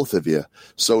beat up both of you.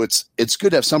 So it's good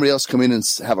to have somebody else come in and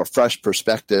have a fresh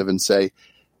perspective and say,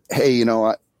 hey,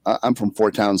 I'm from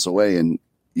 4 towns away and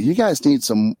you guys need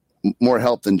some more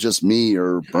help than just me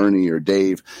or Bernie or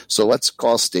Dave. So let's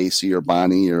call Stacy or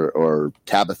Bonnie or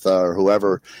Tabitha or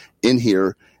whoever in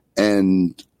here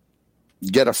and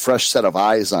get a fresh set of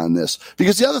eyes on this.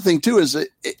 Because the other thing too is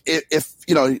if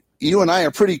you and I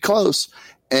are pretty close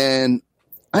and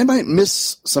I might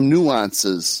miss some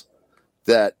nuances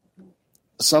that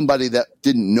somebody that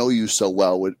didn't know you so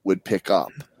well would pick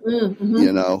up,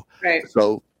 Right.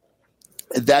 So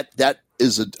that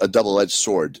is a double-edged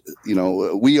sword.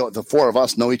 The 4 of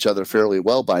us know each other fairly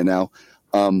well by now.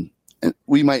 And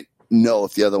we might know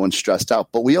if the other one's stressed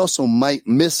out, but we also might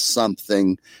miss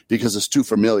something because it's too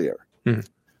familiar. Mm-hmm.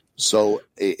 So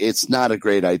it's not a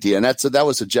great idea. And that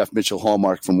was a Jeff Mitchell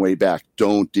hallmark from way back.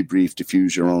 Don't debrief,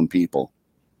 diffuse your own people.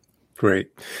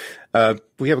 Great.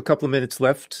 We have a couple of minutes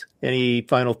left. Any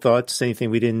final thoughts? Anything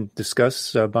we didn't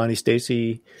discuss? Bonnie,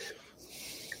 Stacy?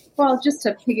 Well, just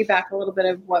to piggyback a little bit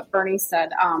of what Bernie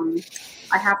said,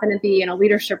 I happen to be in a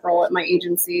leadership role at my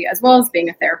agency as well as being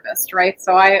a therapist, right?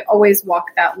 So I always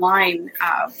walk that line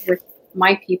with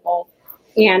my people.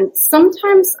 And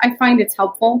sometimes I find it's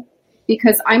helpful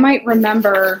because I might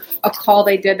remember a call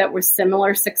they did that was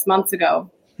similar 6 months ago.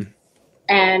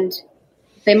 And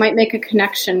they might make a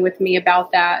connection with me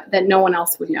about that no one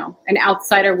else would know. An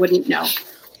outsider wouldn't know.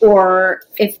 or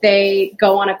if they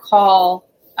go on a call,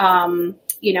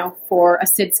 for a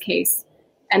SIDS case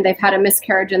and they've had a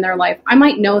miscarriage in their life, I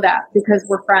might know that because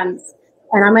we're friends.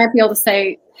 And I might be able to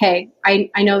say, hey, I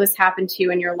know this happened to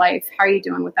you in your life. How are you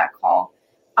doing with that call?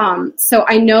 So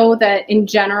I know that in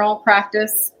general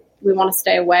practice, we want to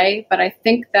stay away. But I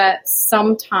think that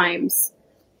sometimes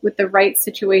with the right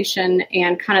situation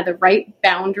and kind of the right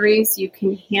boundaries, you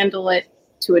can handle it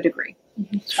to a degree.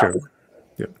 Sure.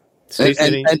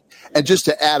 And just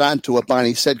to add on to what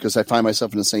Bonnie said, because I find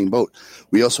myself in the same boat,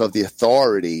 we also have the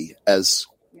authority as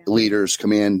leaders,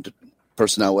 command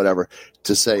personnel, whatever,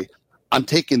 to say, I'm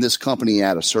taking this company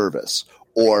out of service,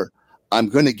 or I'm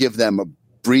going to give them a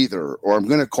breather, or I'm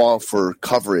going to call for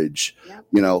coverage,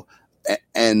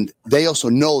 and they also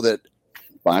know that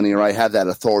Bonnie or I have that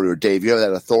authority, or Dave, you have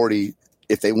that authority.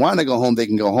 If they want to go home, they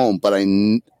can go home, but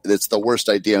it's the worst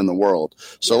idea in the world.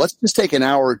 So let's just take an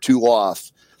hour or two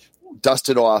off, dust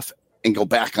it off, and go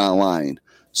back online.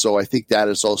 So I think that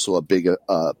is also a big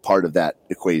part of that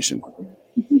equation.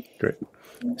 Great.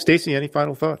 Stacy, any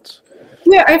final thoughts?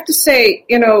 Yeah, I have to say,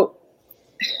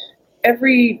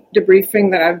 every debriefing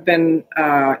that I've been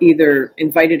either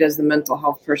invited as the mental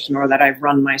health person or that I've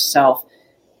run myself,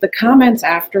 the comments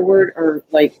afterward are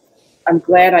like, I'm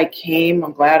glad I came.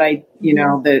 I'm glad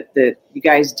that you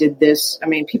guys did this. I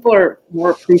mean, people are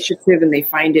more appreciative and they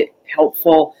find it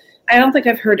helpful. I don't think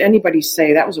I've heard anybody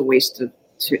say that was a waste of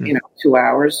 2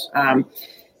 hours.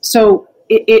 So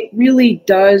it really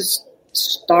does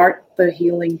start the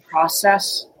healing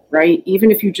process, right?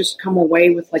 Even if you just come away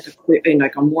with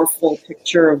a more full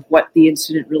picture of what the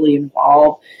incident really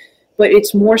involved, but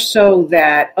it's more so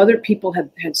that other people have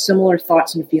had similar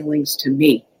thoughts and feelings to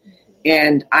me,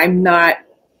 and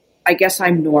I guess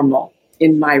I'm normal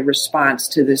in my response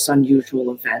to this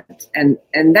unusual event, and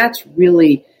that's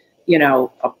really a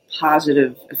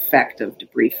positive effect of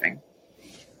debriefing.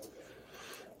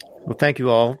 Well, thank you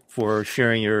all for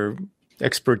sharing your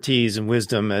expertise and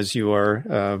wisdom, as you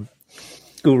are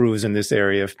gurus in this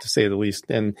area, to say the least.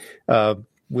 And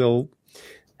we'll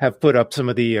have put up some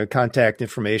of the contact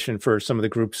information for some of the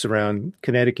groups around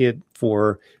Connecticut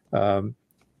for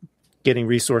getting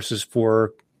resources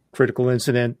for critical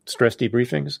incident stress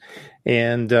debriefings.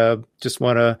 And just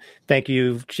want to thank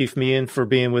you, Chief Meehan, for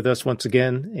being with us once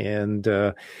again. And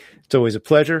it's always a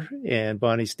pleasure. And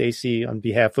Bonnie, Stacy, on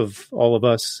behalf of all of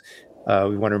us,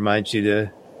 we want to remind you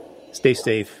to stay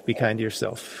safe, be kind to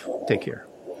yourself. Take care.